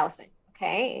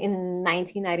 okay, in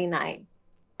 1999.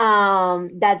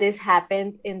 That this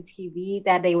happened in TV,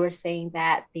 that they were saying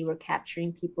that they were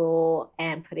capturing people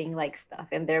and putting like stuff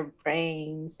in their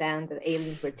brains and the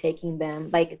aliens were taking them.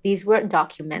 Like these were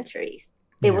documentaries.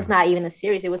 It was not even a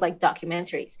series, it was like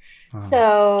documentaries.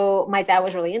 So my dad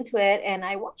was really into it and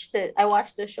I watched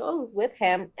the shows with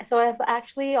him. So I've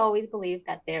actually always believed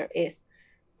that there is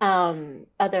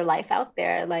other life out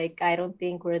there. Like I don't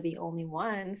think we're the only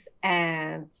ones.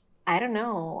 And I don't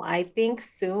know. I think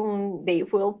soon they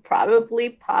will probably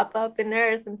pop up in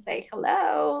Earth and say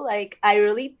hello. Like, I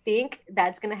really think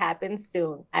that's going to happen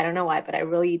soon. I don't know why, but I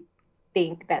really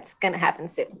think that's going to happen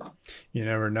soon. You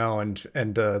never know. And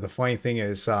the funny thing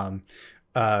is,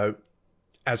 as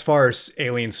far as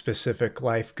alien specific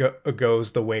life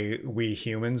goes, the way we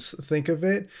humans think of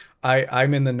it,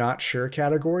 I'm in the not sure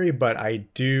category, but I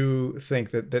do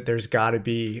think that there's got to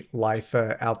be life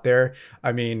out there.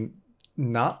 I mean,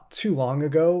 not too long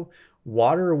ago,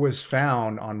 water was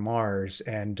found on Mars,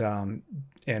 and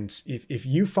if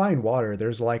you find water,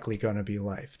 there's likely going to be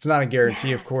life. It's not a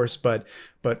guarantee, of course, but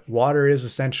water is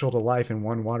essential to life, and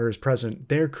when water is present,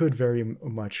 there could very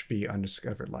much be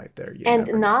undiscovered life there. And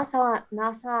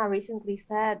NASA recently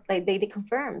said, like they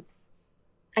confirmed,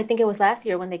 I think it was last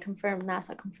year when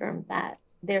NASA confirmed that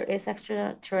there is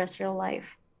extraterrestrial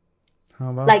life. How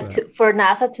about like that? for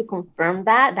NASA to confirm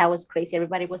that was crazy.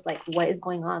 Everybody was like, what is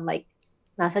going on? Like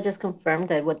NASA just confirmed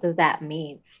it. What does that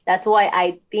mean? That's why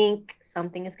I think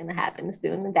something is going to happen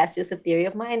soon. And that's just a theory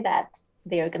of mine that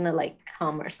they are going to like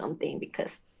come or something,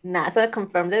 because NASA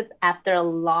confirmed it after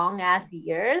long ass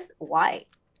years. Why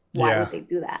would they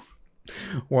do that?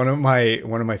 One of my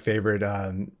favorite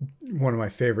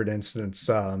incidents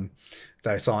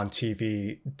that I saw on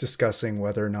TV discussing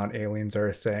whether or not aliens are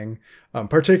a thing,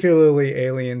 particularly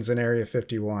aliens in Area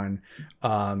 51.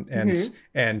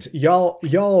 And y'all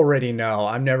already know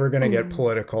I'm never going to get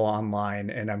political online,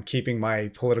 and I'm keeping my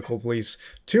political beliefs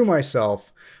to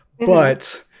myself.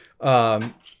 But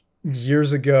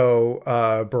years ago,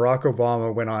 Barack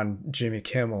Obama went on Jimmy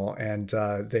Kimmel, and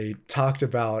they talked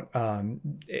about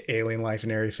alien life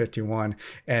in Area 51.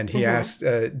 And he asked,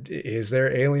 is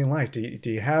there alien life? Do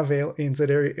you have aliens at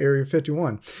Area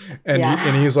 51?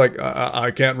 And he's like,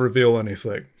 I can't reveal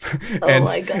anything. Oh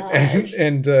my gosh.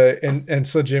 And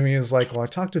so Jimmy is like, well, I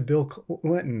talked to Bill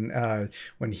Clinton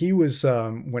when he was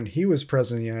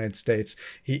president of the United States.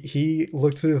 He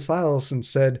looked through the files and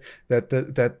said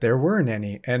that there weren't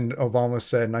any. And Obama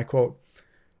said, and I quote,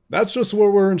 "That's just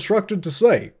what we're instructed to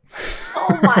say."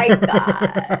 Oh my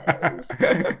God.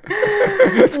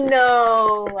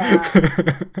 No.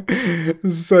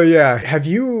 So yeah, have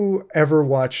you ever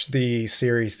watched the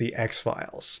series The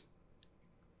X-Files?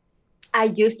 I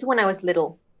used to when I was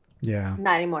little. Yeah.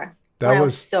 Not anymore. That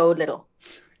was so little.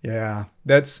 Yeah.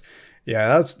 That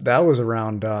was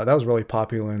around that was really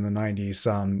popular in the 90s.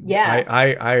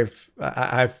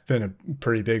 I've been a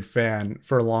pretty big fan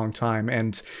for a long time,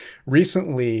 and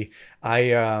recently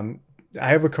I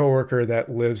have a coworker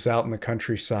that lives out in the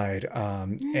countryside,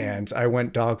 and I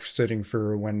went dog sitting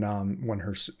for when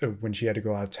she had to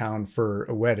go out of town for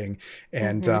a wedding,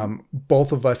 and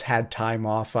both of us had time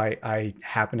off. I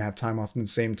happened to have time off in the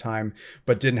same time,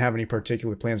 but didn't have any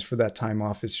particular plans for that time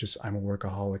off. It's just I'm a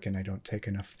workaholic and I don't take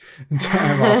enough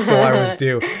time off, so I was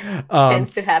due.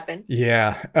 Tends to happen.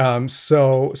 Yeah.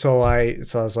 So I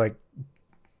was like,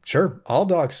 sure, I'll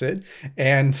dog sit.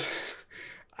 And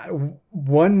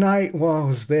one night while I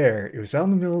was there, it was out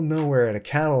in the middle of nowhere at a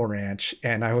cattle ranch,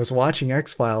 and I was watching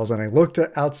X-Files, and I looked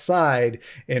outside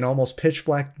in almost pitch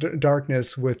black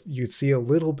darkness you'd see a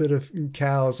little bit of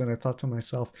cows, and I thought to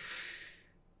myself,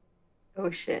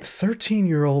 oh shit,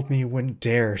 13-year-old me wouldn't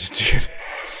dare to do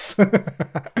this.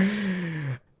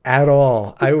 At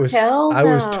all. I was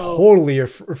totally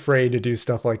afraid to do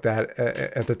stuff like that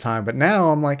at the time, but now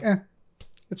I'm like,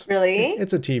 it's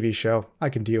a TV show. I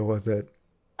can deal with it.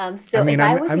 Still, if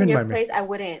I was in your place, I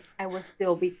wouldn't. I would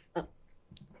still be.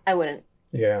 I wouldn't.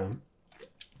 Yeah.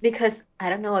 Because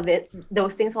I don't know,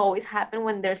 those things always happen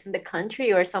when there's in the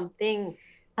country or something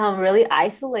really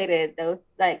isolated.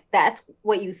 That's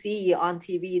what you see on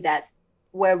TV. That's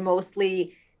where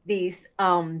mostly these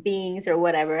beings or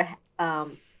whatever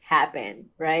happen,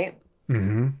 right?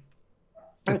 Or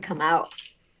come out.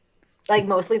 Like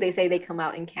mostly they say they come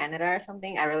out in Canada or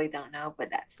something. I really don't know, but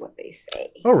that's what they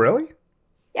say. Oh, really?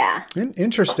 Yeah.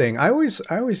 Interesting. I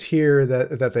always hear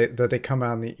that they come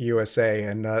out in the USA,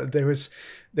 and there was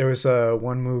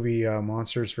one movie,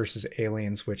 Monsters versus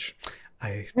Aliens, which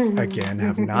I again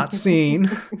have not seen,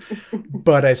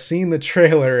 but I've seen the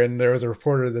trailer, and there was a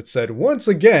reporter that said, once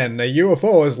again, a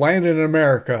UFO has landed in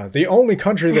America, the only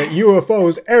country that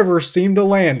UFOs ever seem to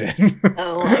land in.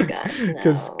 Oh my God.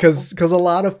 Because a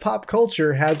lot of pop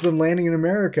culture has them landing in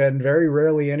America and very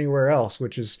rarely anywhere else,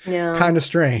 which is kind of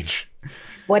strange.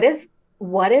 What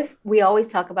if we always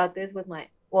talk about this with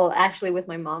with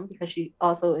my mom, because she's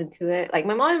also into it. Like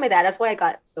my mom and my dad, that's why I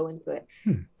got so into it.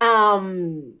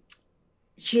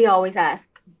 She always asks,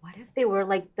 what if they were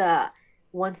like the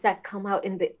ones that come out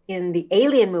in the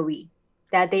Alien movie,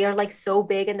 that they are like so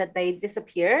big and that they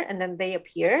disappear and then they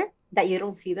appear that you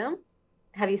don't see them?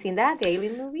 Have you seen that, the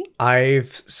Alien movie?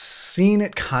 I've seen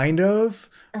it kind of,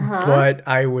 but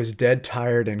I was dead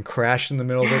tired and crashed in the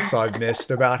middle of it, so I've missed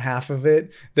about half of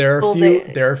it. There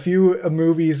are a few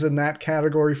movies in that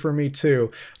category for me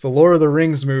too. The Lord of the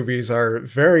Rings movies are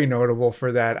very notable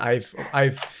for that.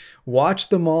 I've watched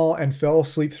them all and fell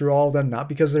asleep through all of them, not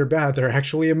because they're bad. They're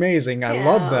actually amazing. I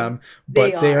love them,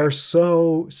 but they are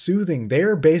so soothing.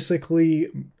 They're basically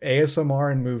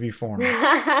ASMR in movie form.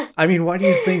 I mean, why do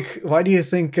you think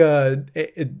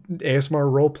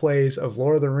ASMR role plays of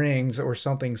Lord of the Rings or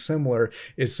something similar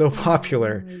is so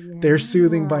popular? They're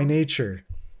soothing by nature.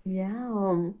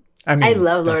 Yeah. I mean, I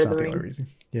love Lord of the Rings. Rings. Only reason.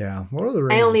 Yeah, Lord of the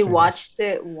Rings. I only watched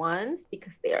it once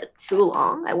because they are too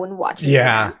long. I wouldn't watch it.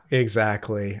 Yeah, again.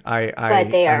 exactly. But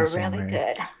they are really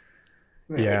good.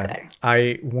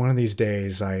 One of these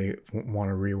days I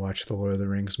want to rewatch the Lord of the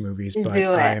Rings movies, but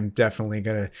I am definitely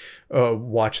gonna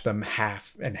watch them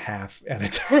half and half at a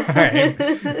time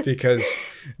because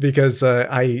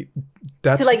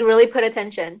that's to like really put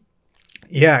attention.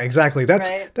 Yeah, exactly.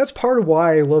 That's part of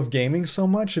why I love gaming so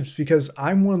much. It's because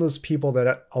I'm one of those people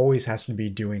that always has to be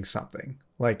doing something.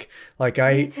 Like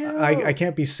I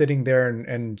can't be sitting there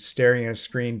and staring at a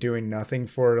screen doing nothing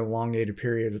for an elongated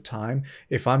period of time.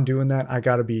 If I'm doing that, I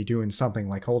got to be doing something,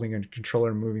 like holding a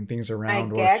controller and moving things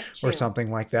around or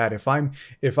something like that. If I'm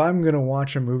going to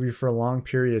watch a movie for a long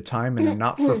period of time and I'm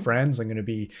not for friends, I'm going to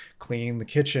be cleaning the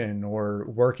kitchen or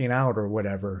working out or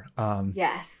whatever.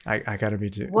 Yes. I got to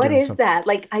be doing What is something. that?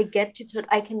 Like I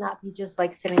cannot be just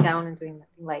like sitting down and doing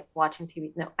nothing, like watching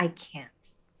TV. No, I can't.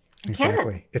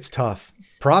 Exactly. It's tough.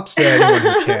 Props to anyone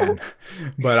who can.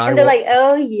 But they're like,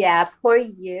 oh yeah, poor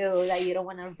you that you don't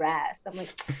want to rest. I'm like,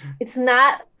 it's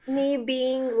not me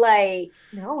being like,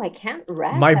 no, I can't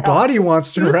rest. My body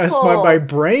wants to rest, but my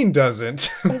brain doesn't.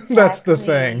 Exactly. That's the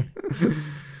thing.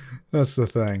 That's the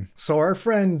thing. So our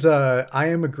friend, I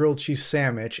am a grilled cheese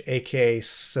sandwich, aka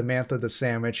Samantha the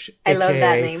Sandwich. I love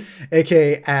that name.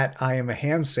 Aka at I am a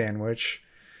ham sandwich.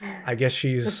 I guess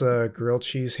she's a grilled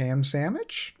cheese ham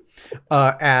sandwich.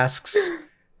 Asks,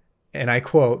 and I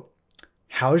quote,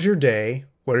 "How's your day?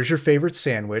 What is your favorite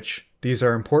sandwich? These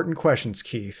are important questions,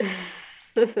 Keith."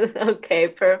 Okay,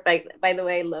 perfect. By the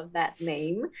way, I love that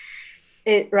name.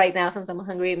 Right now, since I'm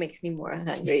hungry, it makes me more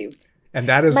hungry. And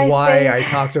that is why I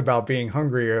talked about being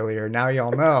hungry earlier. Now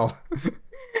y'all know.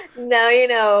 Now you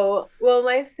know. Well,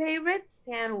 my favorite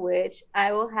sandwich,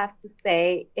 I will have to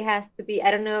say, it has to be,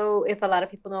 I don't know if a lot of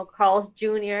people know Carl's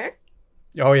Jr.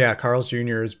 Oh yeah, Carl's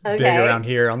Jr. is big around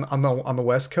here. On the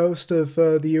west coast of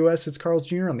the U.S., it's Carl's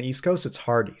Jr. On the east coast, it's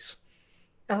Hardee's.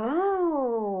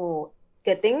 Oh,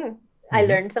 good thing I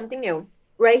learned something new.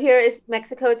 Right here is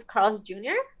Mexico. It's Carl's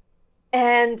Jr.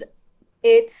 and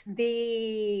it's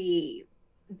the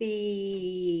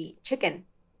chicken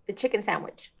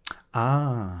sandwich.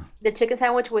 The chicken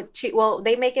sandwich with cheese. Well,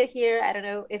 they make it here. I don't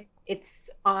know if it's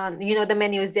on. The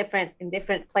menu is different in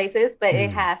different places, but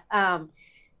it has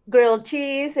grilled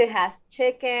cheese, it has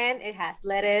chicken, it has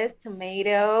lettuce,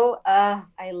 tomato.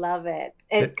 I love it.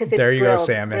 Because there you go,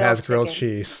 Sam. It has grilled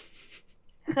cheese.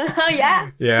 Yeah.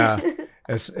 Yeah.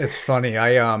 It's funny.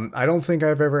 I don't think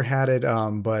I've ever had it,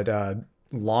 but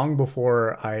long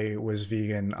before I was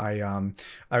vegan,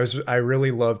 I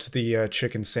really loved the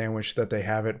chicken sandwich that they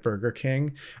have at Burger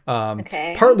King.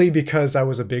 Partly because I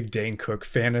was a big Dane Cook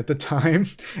fan at the time,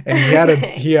 and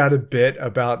he had a bit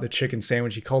about the chicken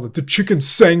sandwich. He called it the chicken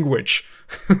sandwich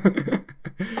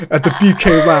at the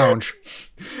BK Lounge.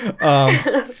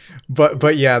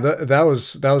 But yeah, that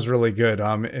was really good.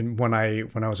 And when I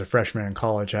was a freshman in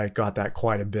college, I got that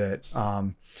quite a bit.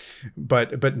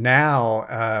 But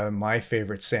now my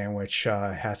favorite sandwich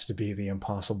has to be the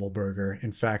Impossible Burger.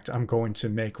 In fact, I'm going to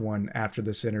make one after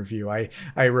this interview. I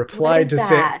replied to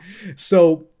say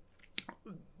so.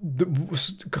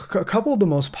 A couple of the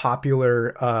most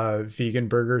popular vegan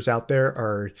burgers out there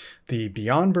are the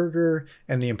Beyond Burger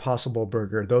and the Impossible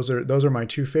Burger. Those are my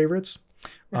two favorites.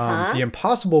 The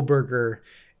Impossible Burger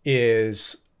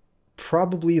is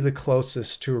probably the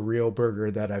closest to a real burger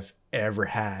that I've ever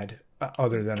had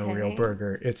other than a real Okay.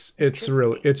 burger.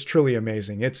 Interesting. It's truly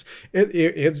amazing.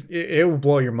 It will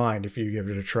blow your mind if you give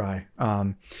it a try.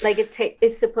 Like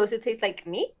it's supposed to taste like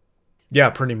meat? Yeah,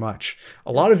 pretty much.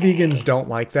 A lot of vegans Okay. don't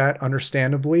like that,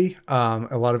 understandably.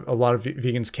 A lot of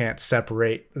vegans can't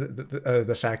separate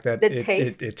the fact that The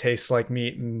taste. it tastes like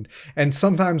meat, and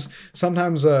sometimes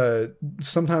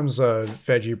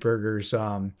veggie burgers,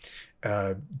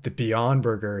 the Beyond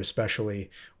Burger especially,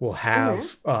 will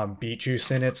Mm-hmm. have beet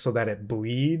juice in it so that it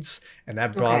bleeds, and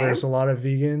that Okay. bothers a lot of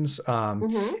vegans.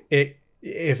 Mm-hmm. It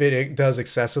if it does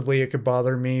excessively, it could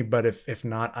bother me, but if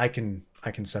not, I can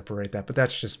separate that. But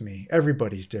that's just me.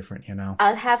 Everybody's different, you know.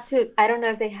 I'll have to, I don't know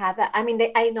if they have that. I mean,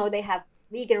 I know they have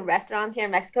vegan restaurants here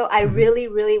in Mexico. I Hmm. really,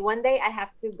 really, one day I have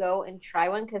to go and try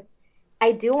one because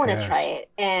I do want to try Yes, it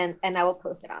and I will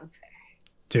post it on Twitter.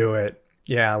 do it.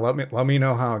 Yeah, let me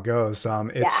know how it goes. Yeah.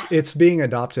 It's being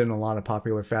adopted in a lot of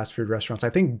popular fast food restaurants. I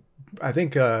think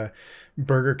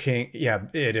Burger King. Yeah,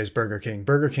 it is Burger King.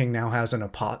 Burger King now has an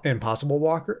Impossible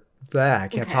Whopper. Blah, I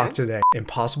can't talk Okay. today.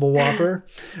 Impossible Whopper.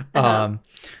 Uh-huh. Um,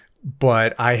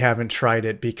 but I haven't tried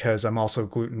it because I'm also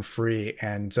gluten free,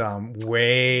 and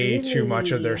way too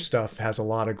much of their Really? stuff has a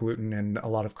lot of gluten, and a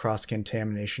lot of cross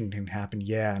contamination can happen.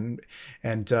 Yeah,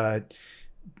 and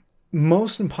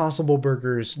most Impossible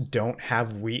Burgers don't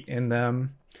have wheat in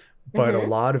them, but a Mm-hmm.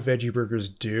 lot of veggie burgers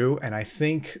do. And I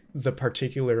think the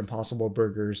particular Impossible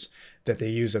Burgers that they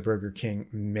use at Burger King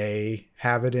may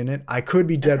have it in it. I could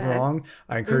be dead Okay. wrong.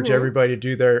 I encourage Mm-hmm. everybody to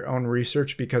do their own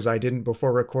research because I didn't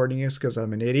before recording this because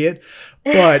I'm an idiot.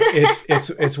 But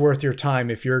it's worth your time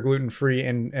if you're gluten free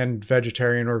and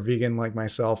vegetarian or vegan like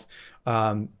myself.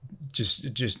 Um,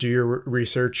 just do your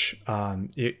research.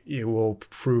 It will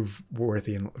prove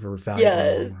worthy or valuable in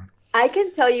the long Yes. run. I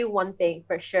can tell you one thing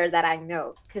for sure that I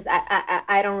know because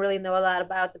I don't really know a lot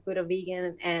about the food of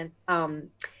vegan and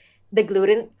the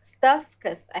gluten stuff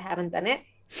because I haven't done it.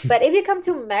 But if you come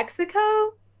to Mexico,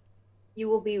 you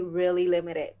will be really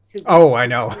limited Oh, I to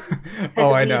know. food Oh,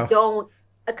 because I we know. don't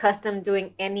accustomed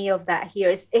doing any of that here.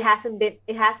 It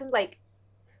hasn't like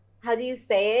how do you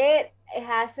say it? It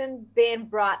hasn't been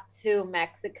brought to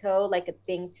Mexico like a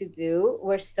thing to do.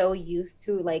 We're so used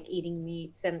to like eating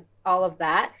meats and all of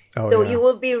that. Oh, So yeah. you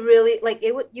would be really like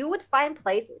it would you would find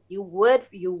places. You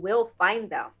will find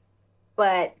them,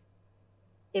 but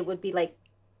it would be like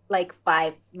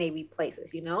five maybe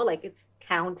places, like it's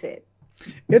counted.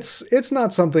 It's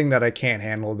not something that I can't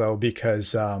handle though,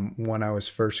 because when I was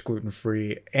first gluten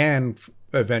free and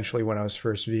eventually when I was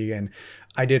first vegan,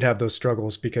 I did have those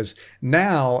struggles because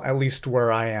now, at least where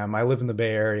I am, I live in the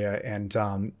Bay Area,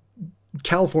 and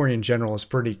California in general is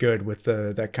pretty good with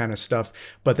the that kind of stuff,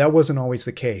 but that wasn't always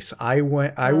the case. I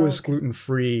was Okay. gluten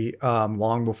free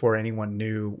long before anyone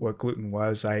knew what gluten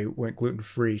was. I went gluten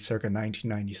free circa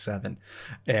 1997,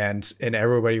 and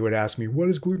everybody would ask me, "What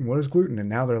is gluten? What is gluten?" And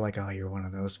now they're like, "Oh, you're one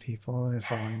of those people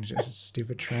following just a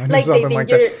stupid trend or Like they something think like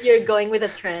that." you're going with a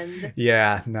trend.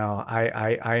 Yeah, no,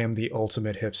 I am the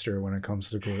ultimate hipster when it comes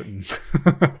to gluten.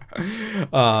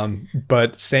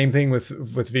 But same thing with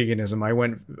veganism. I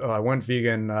went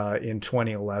vegan in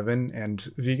 2011, and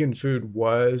vegan food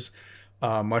was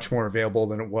much more available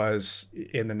than it was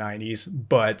in the 90s,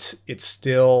 but it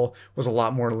still was a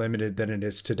lot more limited than it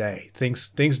is today. Things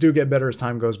do get better as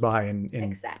time goes by in pretty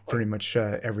Exactly. much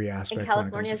every And aspect when it comes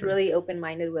California to is food. really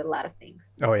open-minded with a lot of things.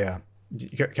 Oh yeah,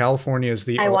 California is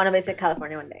the I want to visit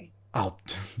California one day. I'll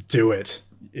do it.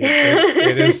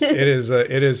 It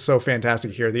is so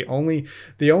fantastic here. The only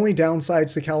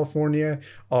downsides to California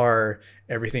are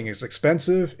everything is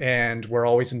expensive and we're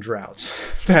always in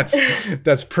droughts.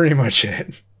 That's pretty much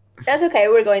it. That's okay.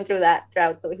 We're going through that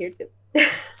drought over here too.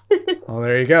 Well,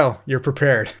 there you go. You're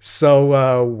prepared.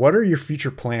 So, what are your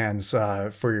future plans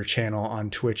for your channel on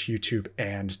Twitch, YouTube,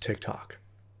 and TikTok?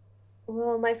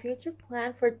 Well, my future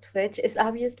plan for Twitch is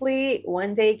obviously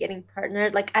one day getting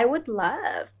partnered. Like I would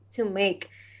love to make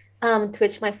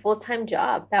Twitch my full-time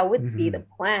job. That would be Hmm. the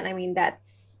plan. I mean,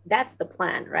 that's the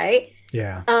plan, right?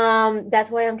 Yeah.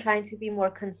 That's why I'm trying to be more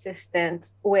consistent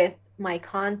with my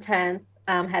content,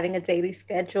 having a daily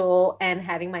schedule and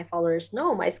having my followers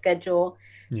know my schedule.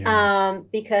 Yeah.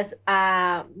 Because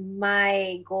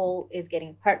my goal is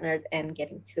getting partnered and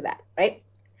getting to that, right?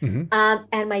 Hmm.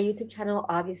 And my YouTube channel,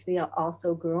 obviously, are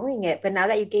also growing it. But now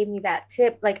that you gave me that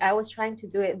tip, like I was trying to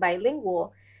do it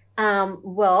bilingual.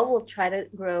 Well, we'll try to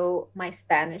grow my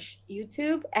Spanish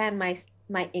YouTube and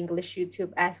my English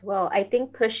YouTube as well. I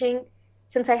think pushing,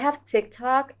 since I have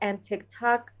TikTok and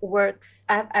TikTok works,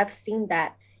 I've seen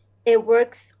that it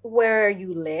works where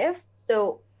you live.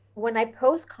 So when I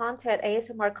post content,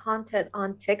 ASMR content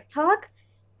on TikTok,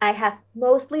 I have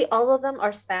mostly all of them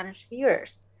are Spanish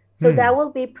viewers. So Hmm. that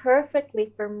will be perfectly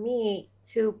for me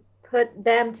to put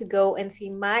them to go and see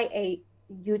my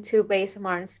YouTube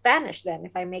ASMR in Spanish then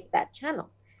if I make that channel.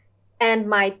 And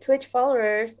my Twitch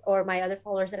followers or my other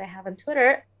followers that I have on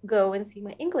Twitter go and see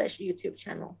my English YouTube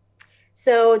channel.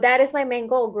 So that is my main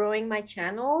goal, growing my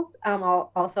channels.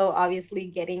 Also obviously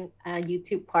getting a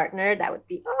YouTube partner. That would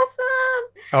be awesome.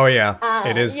 Oh yeah,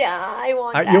 it is. Yeah, I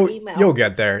want that You'll email.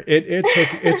 get there.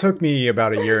 It took me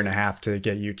about a year and a half to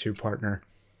get YouTube partner.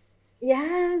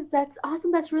 Yes, that's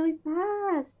awesome. That's really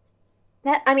fast.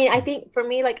 That I mean, I think for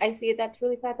me, like I see it, that's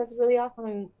really fast. That's really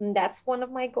awesome. And that's one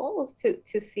of my goals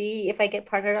to see if I get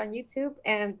partnered on YouTube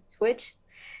and Twitch.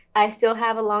 I still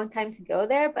have a long time to go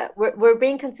there, but we're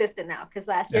being consistent now because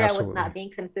last year I was Absolutely. not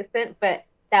being consistent, but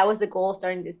that was the goal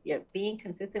starting this year, being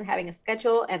consistent, having a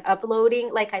schedule and uploading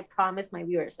like I promised my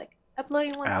viewers, like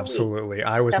uploading once a week, Absolutely.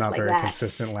 I was stuff not like very that.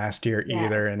 consistent last year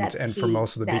either. Yes, that's And for key.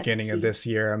 most of the That's beginning of key. this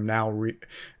year,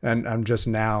 and I'm just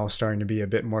now starting to be a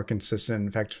bit more consistent.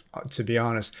 In fact, to be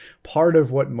honest, part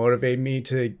of what motivated me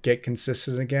to get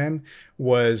consistent again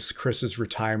was Chris's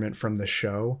retirement from the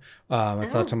show. I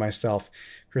thought to Oh, myself,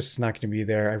 Chris is not going to be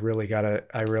there. I really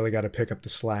gotta pick up the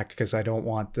slack because I don't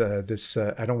want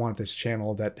I don't want this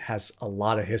channel that has a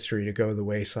lot of history to go to the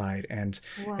wayside.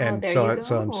 wow, And there you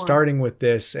so I'm go. starting with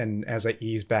this, and as I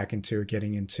ease back into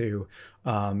getting into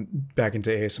back into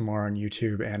ASMR on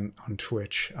YouTube and on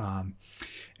Twitch.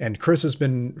 And Chris has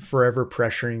been forever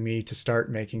pressuring me to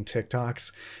start making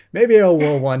TikToks. Maybe I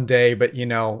will one day, but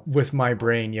with my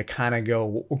brain, you kind of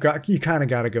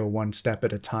got to go one step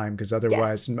at a time because Yes.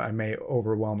 otherwise I may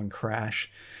overwhelm and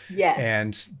crash. Yes.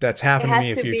 And that's It happened to has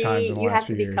me a to few times be, in the you last have to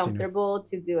few be years. comfortable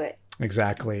to do it.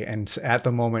 Exactly. And at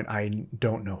the moment, I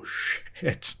don't know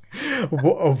shit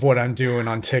of what I'm doing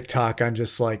on TikTok. I'm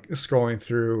just like scrolling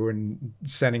through and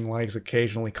sending likes,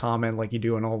 occasionally comment like you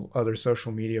do on all other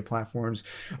social media platforms.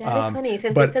 That is funny. Since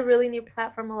it's But a really new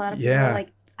platform, a lot of people are yeah, like,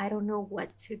 I don't know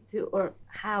what to do or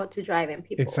how to drive in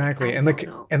people. Like, exactly. I And don't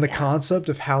know. the Yeah. concept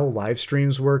of how live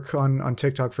streams work on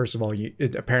TikTok, first of all,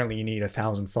 apparently you need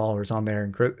 1,000 followers on there.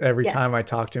 And every Yes. time I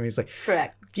talk to him, he's like,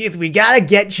 Correct. Keith, we gotta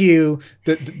get you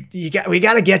we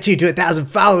gotta get you to 1,000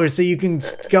 followers so you can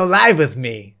go live with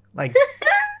me. Like,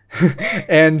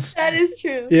 and That is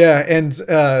true. yeah, and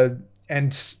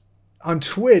on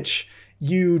Twitch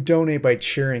you donate by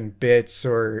sharing bits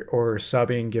or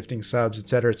subbing, gifting subs,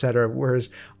 etc., etc. Whereas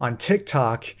on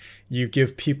TikTok you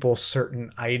give people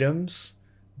certain items.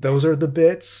 Those are the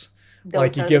bits.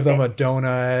 Like Those you are the give them a bits.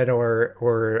 donut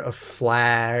or a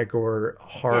flag or a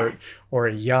heart Yes. or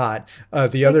a yacht.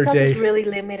 The other TikTok is day, really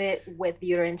limited with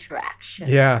viewer interaction.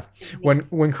 yeah, Yes.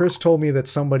 when Chris told me that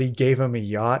somebody gave him a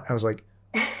yacht, I was like,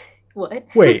 What?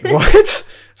 wait, what?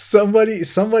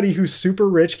 Somebody who's super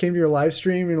rich came to your live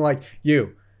stream and like,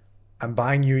 I'm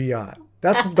buying you a yacht.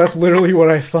 That's literally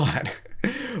what I thought.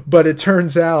 But it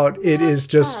turns out it is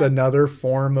just Ah, another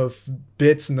form of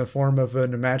bits in the form of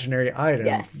an imaginary item.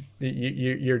 yes.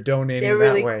 You're donating They're that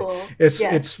really way. cool. Yes.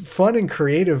 It's fun and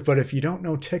creative, but if you don't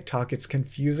know TikTok, it's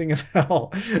confusing as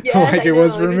hell, Yes, like I it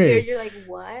was know. for Even here, me. you're like,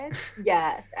 what?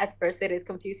 Yes, at first it is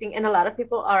confusing. And a lot of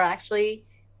people are actually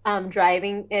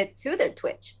driving it to their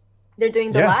Twitch. They're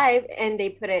doing the Yeah. live and they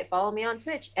put it, follow me on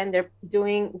Twitch. And they're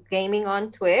doing gaming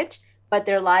on Twitch, but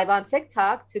they're live on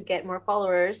TikTok to get more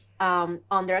followers on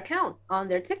their account, on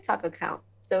their TikTok account.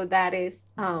 So that is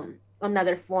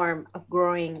another form of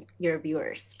growing your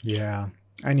viewers. Yeah.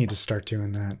 I need to start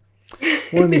doing that.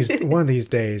 One of these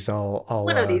days I'll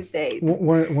One of these days.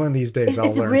 one of these days I'll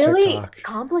It's learn really TikTok.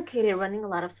 complicated running a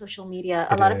lot of social media.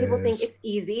 A It lot of people think is. it's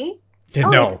easy. Yeah, Oh,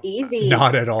 it's no, easy.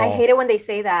 not at I all. hate it when they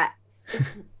say that. It's,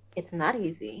 it's not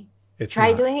easy. It's Try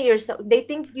not. doing it yourself. They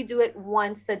think you do it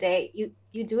once a day.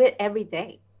 You do it every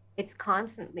day. It's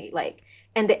constantly like,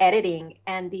 and the editing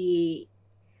and the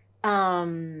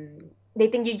um they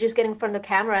think you just get in front of the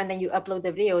camera and then you upload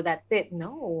the video. That's it.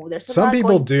 No, there's a Some lot people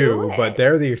going through do, but it.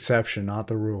 they're the exception, not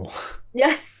the rule,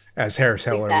 Yes, as Harris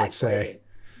Heller would say. exactly.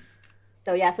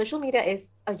 So yeah, social media is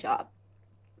a job.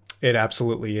 It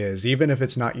absolutely is. Even if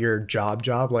it's not your job,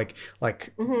 Main.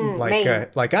 like Your main.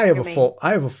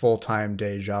 I have a full-time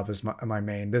day job as my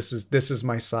main. This is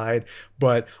my side,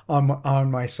 but on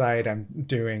my side I'm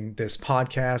doing this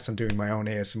podcast, I'm doing my own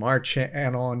ASMR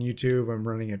channel on YouTube, I'm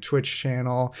running a Twitch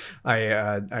channel. I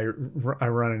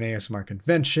run an ASMR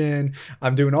convention.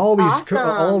 I'm doing all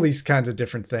Awesome. these kinds of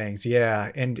different things.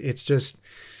 Yeah, and it's just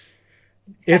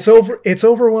It's it's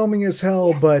overwhelming as hell,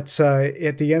 yes. but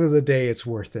at the end of the day, it's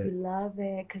worth You it. love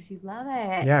it because you love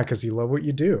it. Yeah, because you love what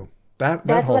you do. That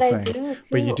That's whole what I thing. do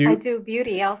But you too. I do. do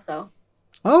beauty also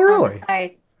Oh, on the really?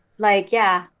 side. Like,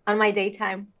 yeah, on my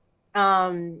daytime.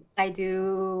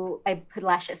 I put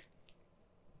lashes.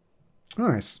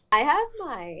 Nice. I have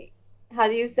my, how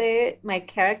do you say it? My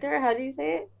character, how do you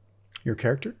say it? Your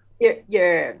character?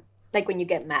 Your like when you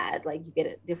get mad, like you get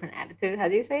a different attitude. How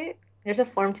do you say it? There's a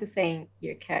form to saying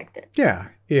your character. Yeah.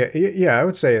 I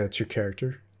would say that's your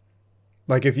character.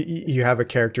 Like if you have a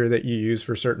character that you use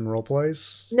for certain role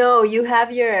plays. No, you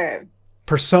have your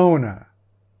Persona.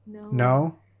 no.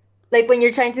 No? Like when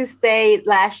you're trying to say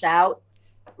lash out,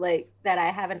 like that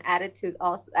I have an attitude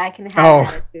also. I can have an Oh,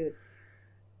 attitude.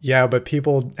 yeah, but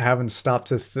people haven't stopped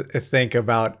to think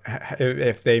about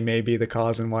if they may be the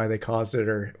cause and why they caused it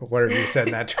or whatever you said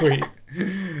in that tweet.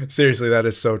 Seriously, that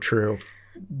is so true.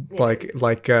 Yeah.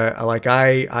 Like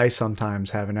I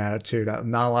sometimes have an attitude.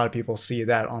 Not a lot of people see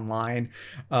that online,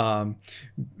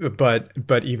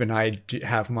 but even I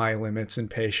have my limits and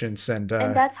patience. And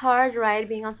And that's hard, right?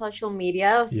 Being on social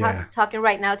media. I was yeah, talking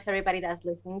right now to everybody that's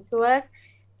listening to us.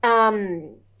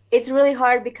 It's really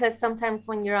hard because sometimes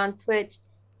when you're on Twitch,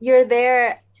 you're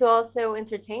there to also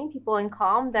entertain people and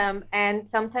calm them. And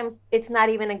sometimes it's not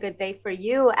even a good day for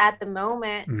you at the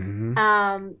moment.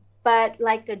 hmm But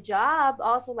like a job,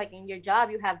 also like in your job,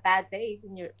 you have bad days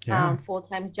in your yeah,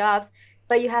 full-time jobs.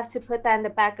 But you have to put that in the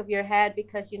back of your head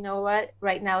because you know what?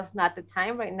 Right now is not the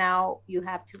time. Right now, you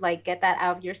have to like get that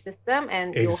out of your system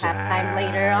and you'll have time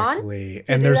later on exactly.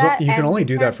 to And do that. you can And only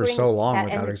you do that can't for so bring long that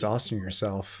without energy to exhausting people.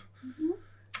 yourself. Hmm.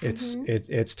 It's Hmm.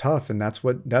 it's tough, and that's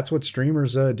what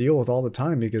streamers deal with all the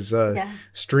time because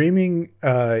Yes, streaming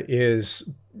is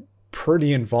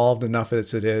pretty involved enough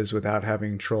as it is without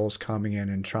having trolls coming in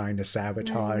and trying to I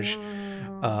sabotage.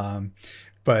 know. Um,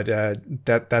 but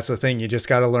that's the thing. You just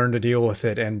got to learn to deal with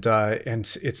it, and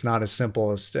it's not as simple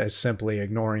as simply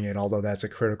ignoring it. Although that's a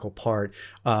critical part.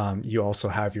 You also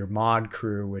have your mod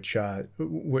crew, which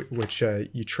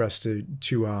you trust to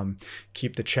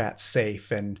keep the chat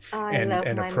safe I love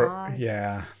my mods.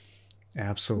 yeah, Mods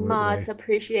absolutely.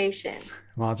 appreciation.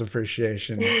 Mods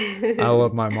appreciation. I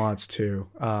love my mods too.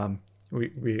 I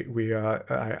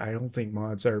don't think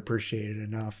mods are appreciated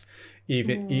enough,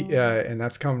 Mm, and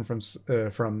that's coming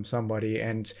from somebody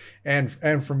and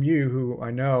from you who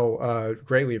I know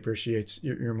greatly appreciates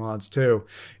your mods too.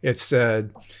 It's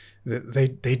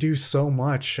they do so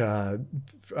much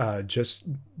just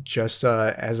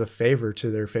as a favor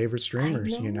to their favorite I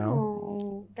streamers, you know.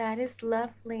 know. That is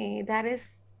lovely. That is,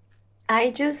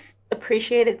 I just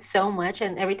appreciate it so much.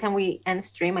 And every time we end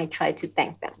stream, I try to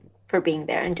thank them for being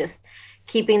there and just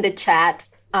keeping the chat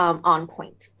on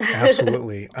point.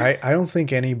 Absolutely. I don't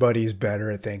think anybody's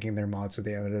better at thanking their mods at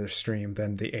the end of their stream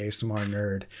than the ASMR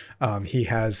nerd. He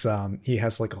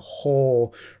has like a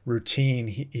whole routine.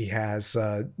 He has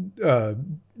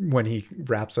when he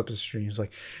wraps up his streams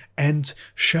like, and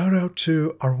shout out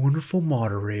to our wonderful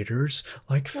moderators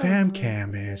like Oh,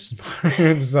 FamCam is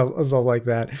and stuff like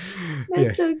that. Yeah.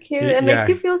 that's so cute. It makes Yeah.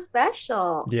 you feel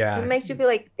special. It Yeah. makes you feel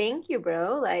like, thank you,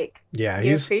 bro. Like Yeah,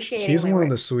 you're appreciating he's my one of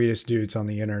work. the sweetest dudes on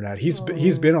the internet. He's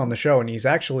been on Oh, the show, and he's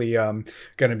actually going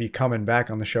to be coming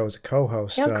back on the show as a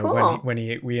co-host yeah, cool.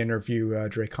 when we interview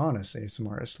Draconis,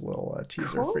 ASMR artist. A little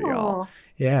teaser for y'all. Cool.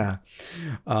 Yeah.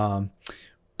 Um,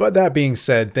 but that being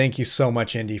said, thank you so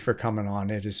much, Indy, for coming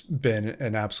on. It has been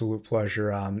an absolute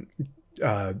pleasure.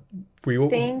 Uh, we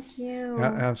will Thank you.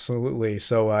 absolutely.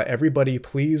 So everybody,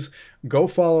 please go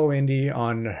follow Indy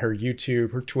on her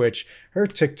YouTube, her Twitch, her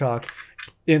TikTok,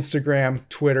 Instagram,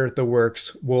 Twitter, the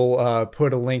works. We'll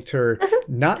put a link to her,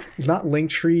 not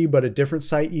Linktree, but a different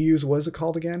site you use. What is it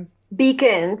called again?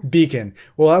 Beacons. Beacon.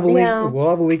 We'll have a link. Yeah. We'll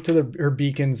have a link to her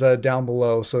beacons down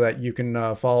below so that you can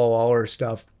follow all her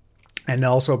stuff. And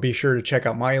also be sure to check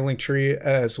out my link tree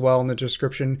as well in the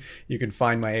description. You can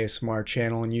find my ASMR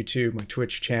channel on YouTube, my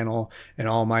Twitch channel, and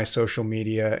all my social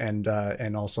media, and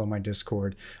also my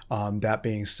Discord. That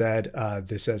being said,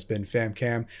 this has been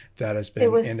FamCam. That has It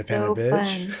been was Independent so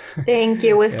Bitch. fun. Thank you.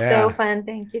 It was so Yeah, fun.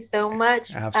 Thank you so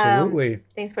much. absolutely.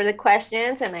 Thanks for the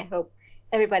questions, and I hope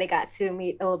everybody got to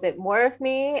meet a little bit more of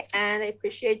me. And I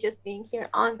appreciate just being here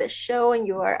on the show, and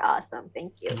you are awesome.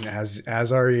 Thank you.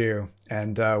 As are you.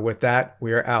 And with that,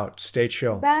 we are out. Stay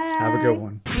chill. Have a good Bye.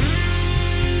 one.